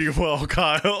up pretty well,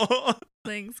 Kyle.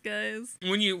 Thanks, guys.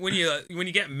 When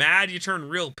you get mad, you turn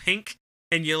real pink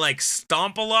and you like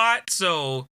stomp a lot.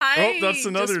 So That's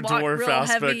another just walk dwarf real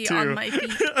aspect heavy too. on my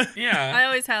feet. yeah, I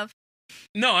always have.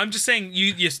 no, I'm just saying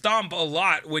you stomp a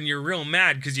lot when you're real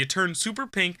mad because you turn super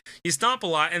pink. You stomp a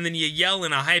lot and then you yell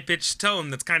in a high pitched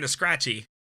tone that's kind of scratchy.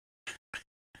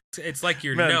 It's like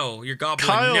your Man, your goblin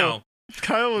Kyle- no.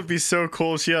 Kyle would be so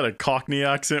cool. She had a Cockney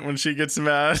accent when she gets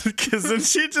mad, because then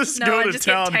she'd just No, go I to just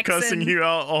get town Texan. cussing you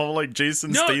out all like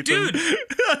Jason No, Statham. dude.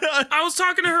 I was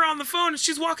talking to her on the phone, and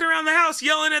she's walking around the house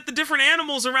yelling at the different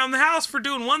animals around the house for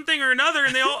doing one thing or another,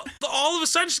 and they all of a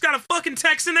sudden she's got a fucking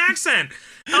Texan accent.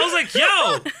 I was like,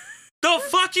 yo, the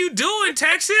fuck you doing,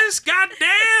 Texas? God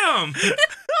damn.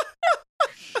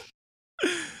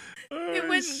 It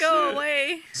wouldn't go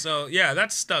away. So yeah,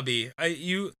 that's stubby.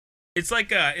 It's like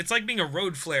being a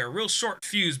road flare, real short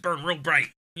fuse, burn real bright.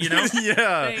 You know?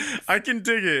 Yeah, Thanks. I can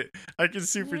dig it. I can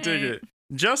super dig Yay. it.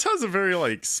 Jess has a very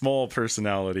like small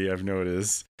personality, I've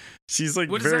noticed. She's like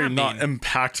What does very that not mean?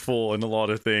 impactful in a lot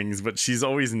of things, but she's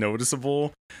always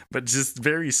noticeable, but just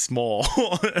very small,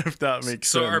 if that makes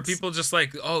So sense. are people just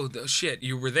like, oh shit,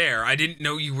 you were there? I didn't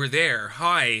know you were there.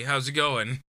 Hi, how's it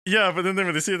going? Yeah, but then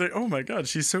when they see it, they're like, oh my god,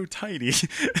 she's so tiny.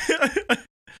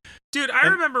 Dude, I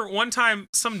remember one time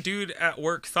some dude at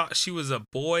work thought she was a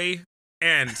boy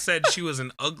and said she was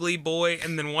an ugly boy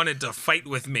and then wanted to fight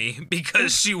with me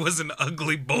because she was an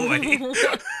ugly boy.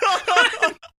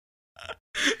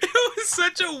 It was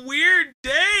such a weird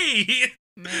day.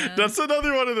 Man. That's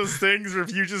another one of those things where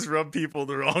if you just rub people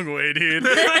the wrong way, dude.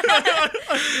 Because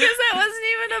that wasn't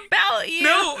even about you.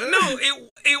 No,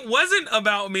 it wasn't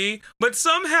about me, but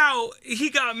somehow he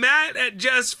got mad at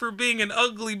Jess for being an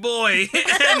ugly boy,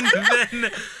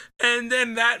 and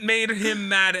then that made him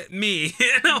mad at me.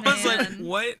 And I was like, Man.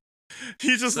 what?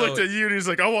 He just looked at you and he's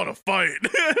like, I want to fight.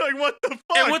 Like, what the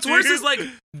fuck? And what's worse dude? is like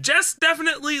Jess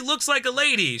definitely looks like a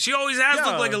lady. She always has Yeah.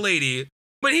 looked like a lady.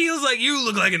 But he was like, you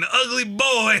look like an ugly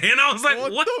boy. And I was like,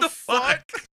 what the fuck?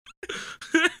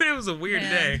 It was a weird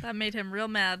Man, day. that made him real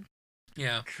mad.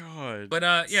 Yeah. God. But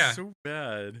yeah. So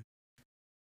bad.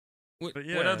 What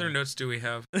yeah. other notes do we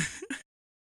have?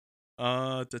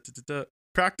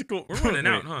 Practical. We're running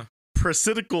out, huh?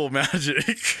 Parasitical magic.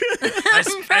 I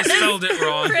spelled it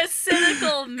wrong.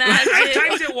 Parasitical magic. I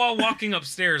typed it while walking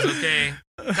upstairs, okay?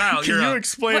 Kyle, Can you're you up.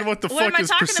 explain what the what fuck am I is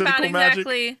talking about parasitical magic?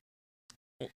 exactly?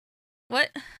 What?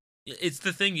 It's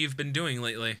the thing you've been doing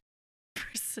lately.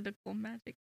 Parasitical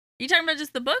magic. You talking about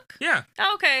just the book? Yeah.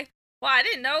 Oh, okay. Well, I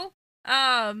didn't know.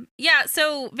 Yeah,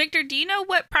 so Victor, do you know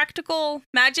what Practical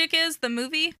Magic is, the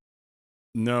movie?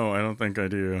 No, I don't think I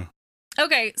do.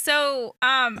 Okay, so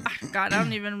God, I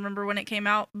don't even remember when it came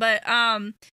out, but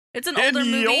it's an older In the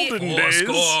movie. olden Four days.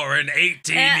 score and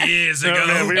 18 years No, ago.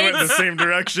 no, we went in the same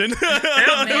direction.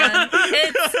 Oh, man.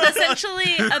 It's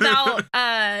essentially about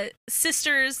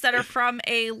sisters that are from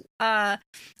a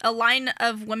line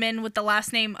of women with the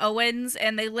last name Owens,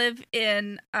 and they live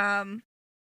in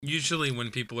Usually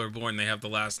when people are born, they have the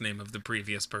last name of the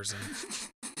previous person.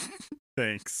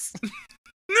 Thanks.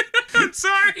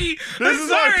 Sorry. This is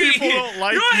why people don't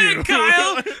like Go ahead, you.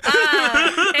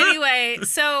 Kyle. Anyway,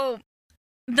 so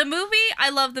the movie, I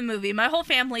love the movie. My whole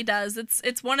family does.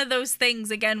 It's one of those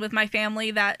things, again, with my family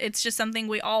that it's just something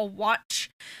we all watch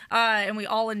and we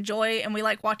all enjoy and we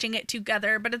like watching it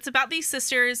together. But it's about these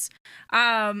sisters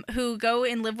who go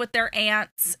and live with their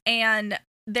aunts, and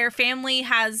their family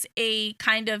has a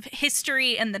kind of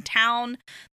history in the town.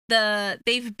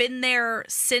 They've been there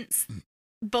since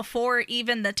before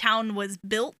even the town was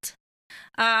built.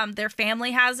 Their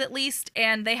family has, at least,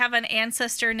 and they have an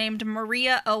ancestor named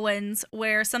Maria Owens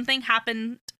where something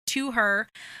happened to her,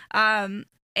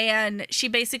 and she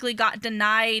basically got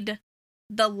denied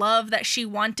the love that she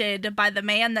wanted by the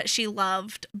man that she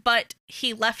loved, but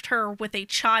he left her with a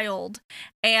child,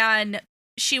 and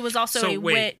she was also a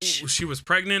witch. She was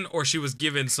pregnant, or she was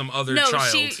given some other No,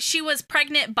 child? she was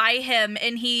pregnant by him,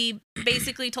 and he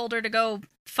basically told her to go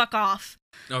fuck off.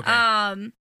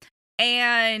 Okay.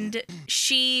 And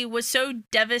she was so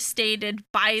devastated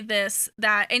by this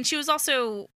and she was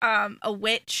also a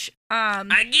witch.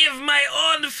 I give my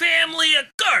own family a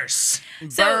curse.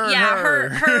 So Burn yeah, her.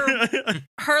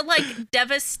 her like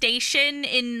devastation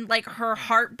in like her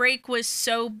heartbreak was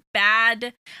so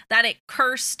bad that it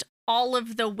cursed all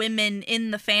of the women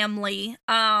in the family.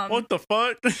 What the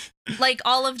fuck? Like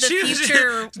all of the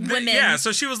future women. Yeah,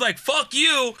 so she was like, fuck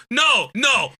you. No,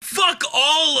 fuck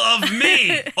all of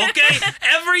me. Okay?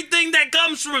 Everything that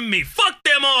comes from me. Fuck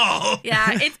them all.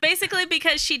 Yeah, it's basically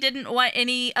because she didn't want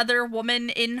any other woman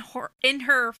in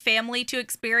her family to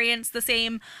experience the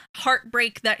same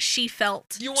heartbreak that she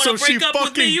felt. You want to So she break up with me?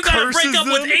 fucking You gotta break curses up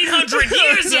with them? 800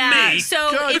 years Yeah, of me.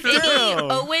 so God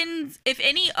if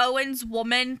any Owens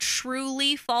woman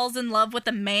truly falls in love with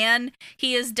a man,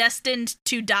 he is destined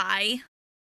to die.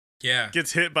 Yeah.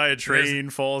 Gets hit by a train,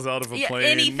 falls out of a Yeah, plane.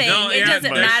 anything. No, It yeah,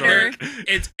 doesn't by a matter.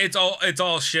 shark. It's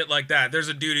all shit like that. There's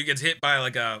a dude who gets hit by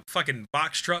like a fucking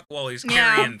box truck while he's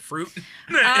Yeah. carrying fruit.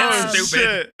 Oh, It's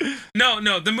stupid. shit.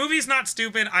 No, the movie's not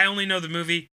stupid. I only know the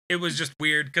movie. It was just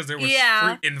weird because there was Yeah.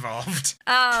 fruit involved.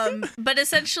 But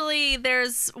essentially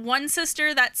there's one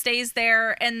sister that stays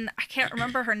there, and I can't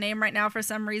remember her name right now for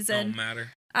some Don't reason.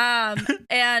 matter.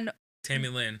 And Tammy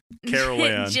Lynn. Carol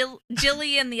Ann.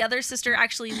 Jilly and the other sister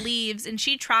actually leaves, and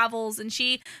she travels and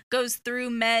she goes through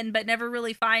men but never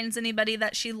really finds anybody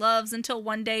that she loves until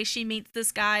one day she meets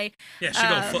this guy. Yeah, she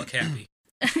go fuck happy.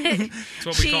 That's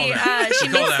what we call that. She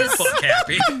We call meets that fuck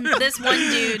happy. this one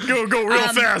dude. Go real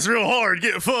fast, real hard,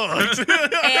 get fucked.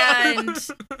 And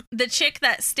the chick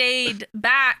that stayed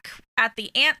back at the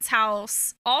aunt's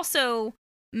house also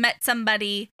met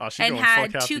somebody Oh, she's and going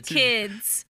had fuck happy two too.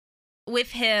 kids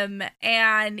with him,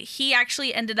 and he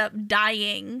actually ended up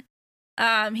dying.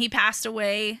 He passed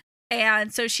away,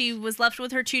 and so she was left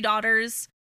with her two daughters,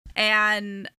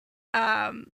 and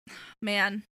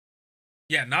man.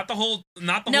 Yeah, not the whole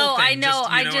No, thing. I know. Just, you know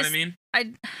what I just- mean?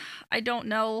 I don't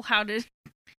know how to.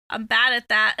 I'm bad at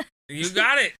that. You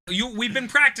got it. We've been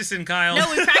practicing, Kyle. No,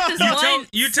 we practiced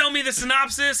you once. tell me the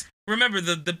synopsis. remember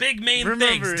the big main Remember,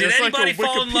 things. Did it's like a anybody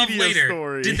fall in love Wikipedia later?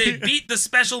 story. Did they beat the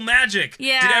special magic?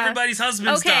 Yeah. Did everybody's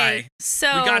husbands Okay, die? so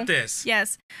We got this.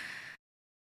 Yes.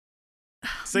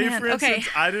 Say, Man, for instance, okay.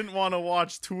 I didn't want to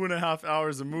watch 2.5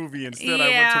 hours of movie. Instead,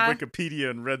 Yeah. I went to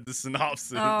Wikipedia and read the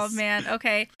synopsis. Oh man.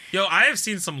 Okay. Yo, I have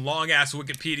seen some long ass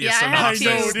Wikipedia Yeah, I have I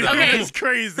synopses. know, too. dude. Okay. It's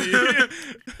crazy.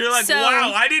 You're like, So-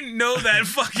 wow, I didn't know that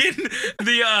fucking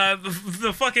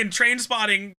the fucking train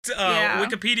spotting Yeah.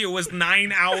 Wikipedia was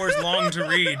 9 hours long to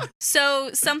read.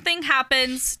 So something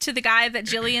happens to the guy that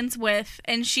Jillian's with,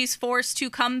 and she's forced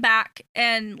to come back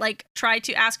and like try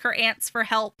to ask her aunts for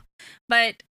help,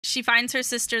 but she finds her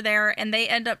sister there, and they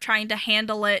end up trying to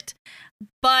handle it.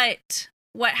 But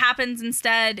what happens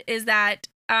instead is that,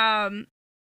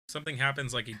 Something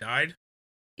happens like he died.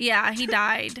 yeah, he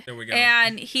died. There we go.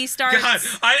 And he starts. God,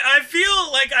 I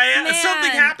feel like something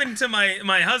Man. happened to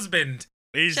my husband.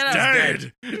 He's Shut up.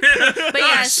 dead. But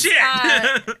yes,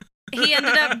 shit. he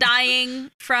ended up dying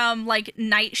from like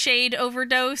nightshade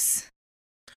overdose.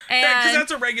 Because And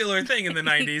that's a regular thing in the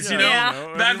 90s, you know?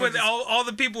 Yeah. Back when all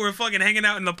the people were fucking hanging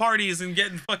out in the parties and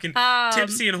getting fucking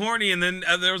tipsy and horny, and then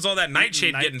there was all that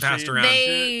nightshade getting passed around.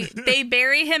 they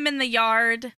bury him in the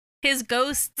yard. His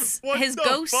ghosts, What his the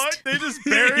ghost, fuck? They just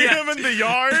bury Yeah. him in the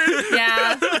yard?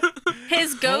 yeah,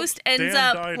 his ghost ends Dan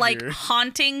up died like here.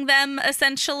 haunting them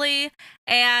essentially.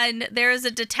 And there's a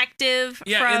detective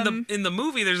Yeah, from in the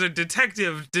movie, there's a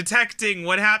detective detecting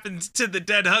what happened to the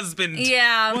dead husband.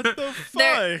 yeah. What the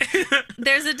There- fuck?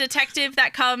 There's a detective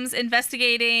that comes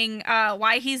investigating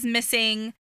why he's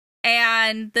missing,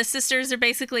 and the sisters are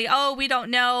basically, oh, we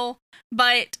don't know.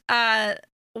 But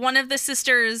one of the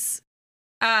sisters,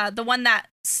 the one that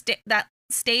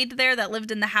stayed there, that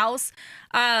lived in the house,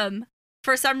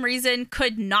 for some reason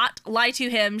could not lie to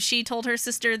him. She told her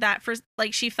sister that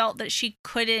she felt that she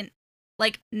couldn't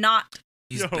not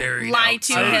He's Yo, buried lie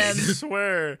to outside. I him.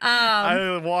 swear.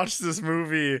 I watched this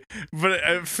movie, but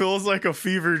it feels like a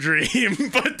fever dream.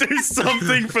 But there's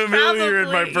something familiar in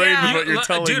my Probably, brain yeah. with what you're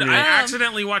telling Dude, me. I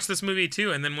accidentally watched this movie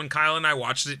too, and then when Kyle and I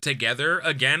watched it together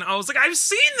again, I was like, I've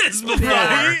seen this before.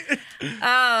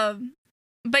 Right?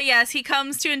 But yes, he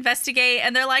comes to investigate,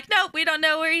 and they're like, nope, we don't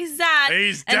know where he's at.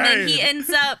 He's And then dead. he ends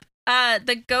up,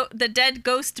 the dead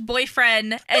ghost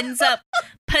boyfriend ends up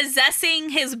possessing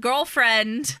his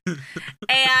girlfriend,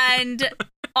 and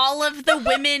all of the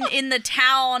women in the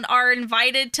town are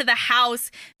invited to the house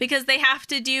because they have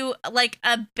to do like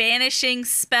a banishing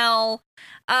spell.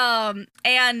 And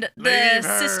the Leave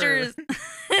her.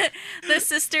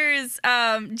 sisters,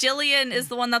 Jillian is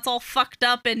the one that's all fucked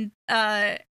up and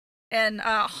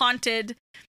haunted,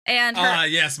 and her,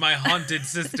 Yes, my haunted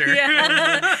sister.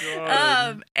 yeah.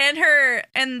 God. And her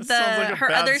and That sounds like a her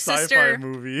bad other sci-fi sister,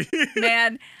 movie.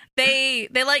 man, they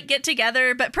like get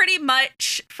together, but pretty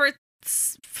much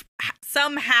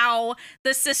somehow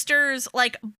the sisters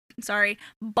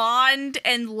bond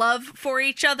and love for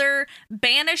each other,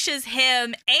 banishes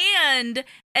him, and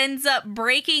ends up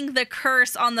breaking the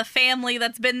curse on the family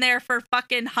that's been there for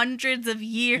fucking hundreds of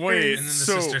years. Wait. And then the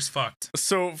So- sister's fucked.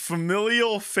 So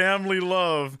familial family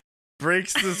love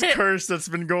breaks this curse that's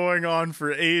been going on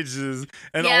for ages,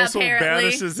 and Yeah, also apparently.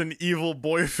 banishes an evil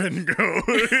boyfriend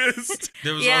ghost.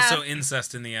 There was Yeah. also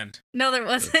incest in the end. No, there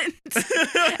wasn't.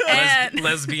 And-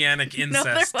 Lesbianic No,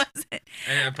 there incest. wasn't.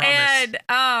 I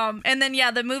promise. And then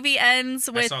the movie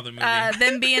ends with saw the movie.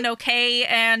 them being okay,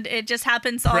 and it just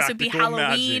happens to also be Practical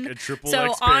Halloween. magic, a triple So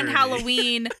X on parody.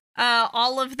 Halloween,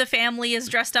 all of the family is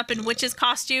dressed up in witches'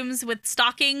 costumes with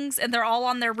stockings, and they're all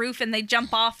on their roof, and they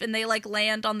jump off and they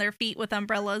land on their feet with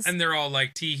umbrellas. And they're all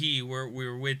like, tee hee,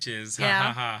 we're witches. Ha Yeah.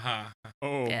 ha ha ha.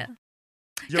 Oh, Yeah.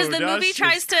 Yo, 'Cause the that movie shit's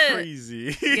tries to-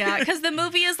 crazy. Yeah, because the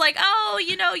movie is like, oh,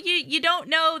 you don't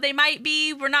know, they might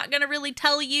be, we're not gonna really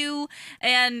tell you,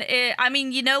 and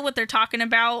you know what they're talking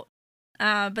about,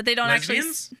 but they don't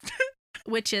Lesbians? actually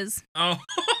witches. Oh.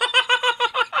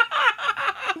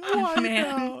 Why Man.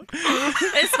 not?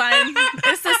 It's fine.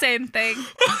 It's the same thing.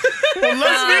 Well,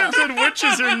 lesbians and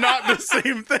witches are not the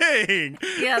same thing.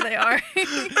 Yeah, they are. In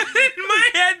my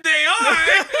head, they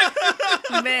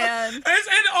are. Man.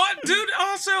 Dude,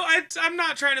 also, I'm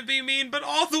not trying to be mean, but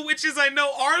all the witches I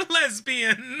know are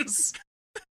lesbians.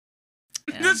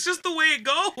 Yeah, That's just the way it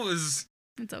goes.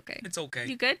 it's okay. It's okay.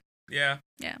 You good? Yeah.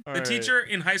 All The right. teacher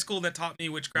in high school that taught me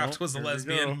witchcraft Well, was a here we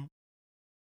lesbian.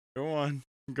 Go on.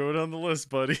 Go down the list,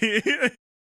 buddy.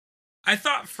 I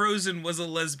thought Frozen was a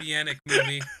lesbianic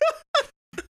movie.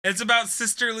 It's about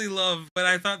sisterly love, but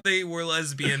I thought they were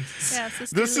lesbians. Yeah,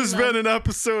 This has been an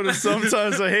episode of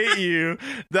Sometimes I Hate You.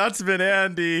 That's been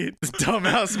Andy, the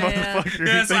dumbass motherfucker. Yes, who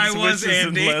thinks I was witches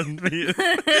Andy. And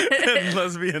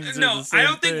lesbians. No, are the same I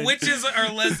don't thing. think witches are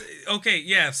Okay,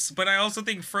 yes, but I also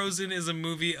think Frozen is a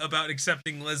movie about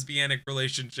accepting lesbianic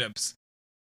relationships.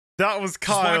 That was Just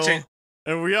watch Kyle. it.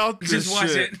 And we out this Just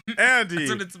watch shit. it. Andy, That's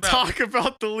what it's about. talk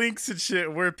about the links and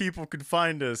shit where people can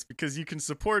find us, because you can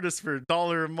support us for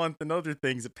 $1 a month and other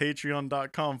things at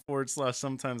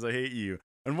patreon.com/sometimes I hate you.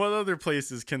 And what other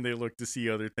places can they look to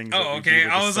see other things? that Oh, we do okay.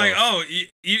 with I the was like, stuff? oh,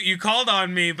 you called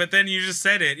on me, but then you just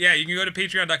said it. Yeah, you can go to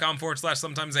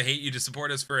patreon.com/sometimes I hate you to support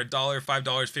us for $1,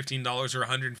 $5, $15, or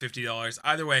 $150.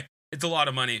 Either way, it's a lot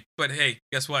of money. But hey,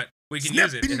 guess what? We can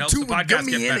use it. It helps the podcast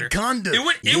get better. Anaconda. It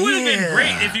would have been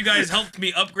great if you guys helped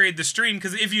me upgrade the stream,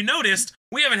 because if you noticed,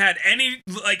 we haven't had any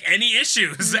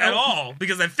issues at all,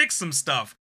 because I fixed some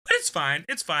stuff. But it's fine.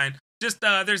 It's fine. Just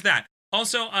there's that.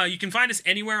 Also, you can find us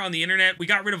anywhere on the internet. We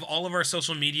got rid of all of our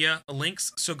social media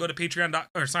links, so go to Patreon. Not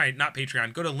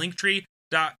Patreon. Go to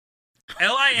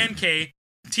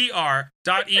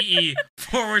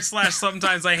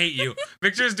linktr.ee/sometimes I hate you.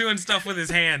 Victor's doing stuff with his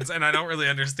hands, and I don't really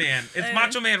understand. It's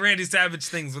Macho Man Randy Savage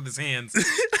things with his hands.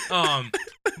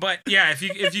 But yeah, if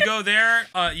you go there,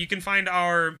 you can find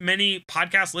our many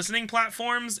podcast listening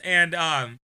platforms, and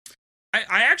I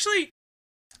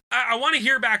want to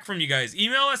hear back from you guys.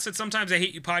 Email us at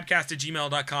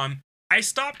sometimesIhateYouPodcast@gmail.com. I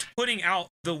stopped putting out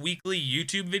the weekly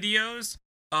YouTube videos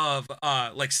of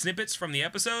snippets from the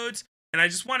episodes, and I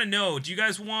just want to know, do you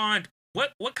guys want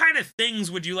what kind of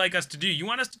things would you like us to do? You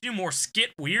want us to do more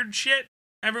skit weird shit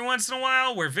every once in a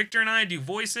while, where Victor and I do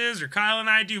voices, or Kyle and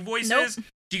I do voices? Nope.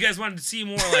 Do you guys want to see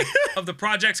more of the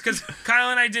projects? Because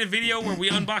Kyle and I did a video where we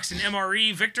unboxed an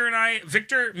MRE. Victor,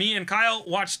 me, and Kyle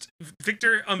watched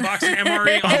Victor unbox an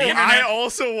MRE on the internet. I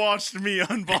also watched me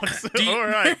unbox it. All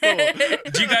right, cool.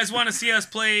 Do you guys want to see us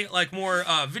play more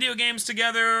video games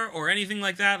together or anything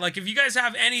like that? If you guys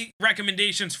have any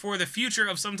recommendations for the future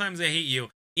of Sometimes I Hate You,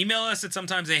 email us at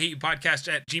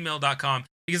sometimesIhateYouPodcast@gmail.com,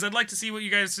 because I'd like to see what you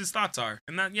guys' thoughts are.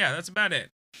 And that's about it.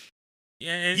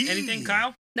 Yeah, anything,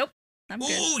 Kyle? I'm good.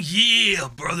 Oh, yeah,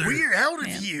 brother. We're out of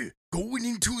Man. here, going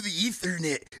into the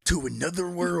Ethernet to another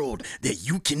world that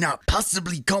you cannot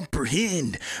possibly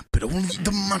comprehend, but only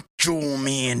the Macho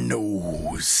Man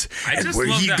knows. I And just where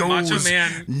love he that goes, Macho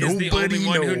Man is the nobody only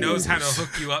one who knows how to knows.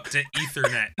 hook you up to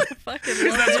Ethernet. Fucking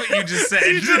Because that's what you just said.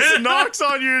 He just knocks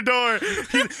on your door.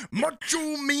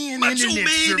 Macho Man Macho Internet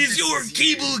Man is your Services.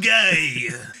 cable guy.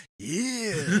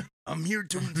 Yeah, I'm here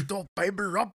to install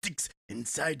fiber optics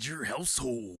inside your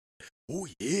household. Oh,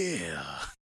 yeah.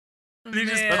 And he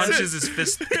just Man. punches his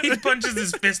fist. He punches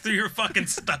his fist through your fucking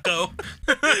stucco.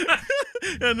 And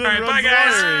then All right, runs bye,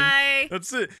 guys. wiring. Bye.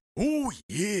 That's it. Oh,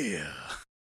 yeah.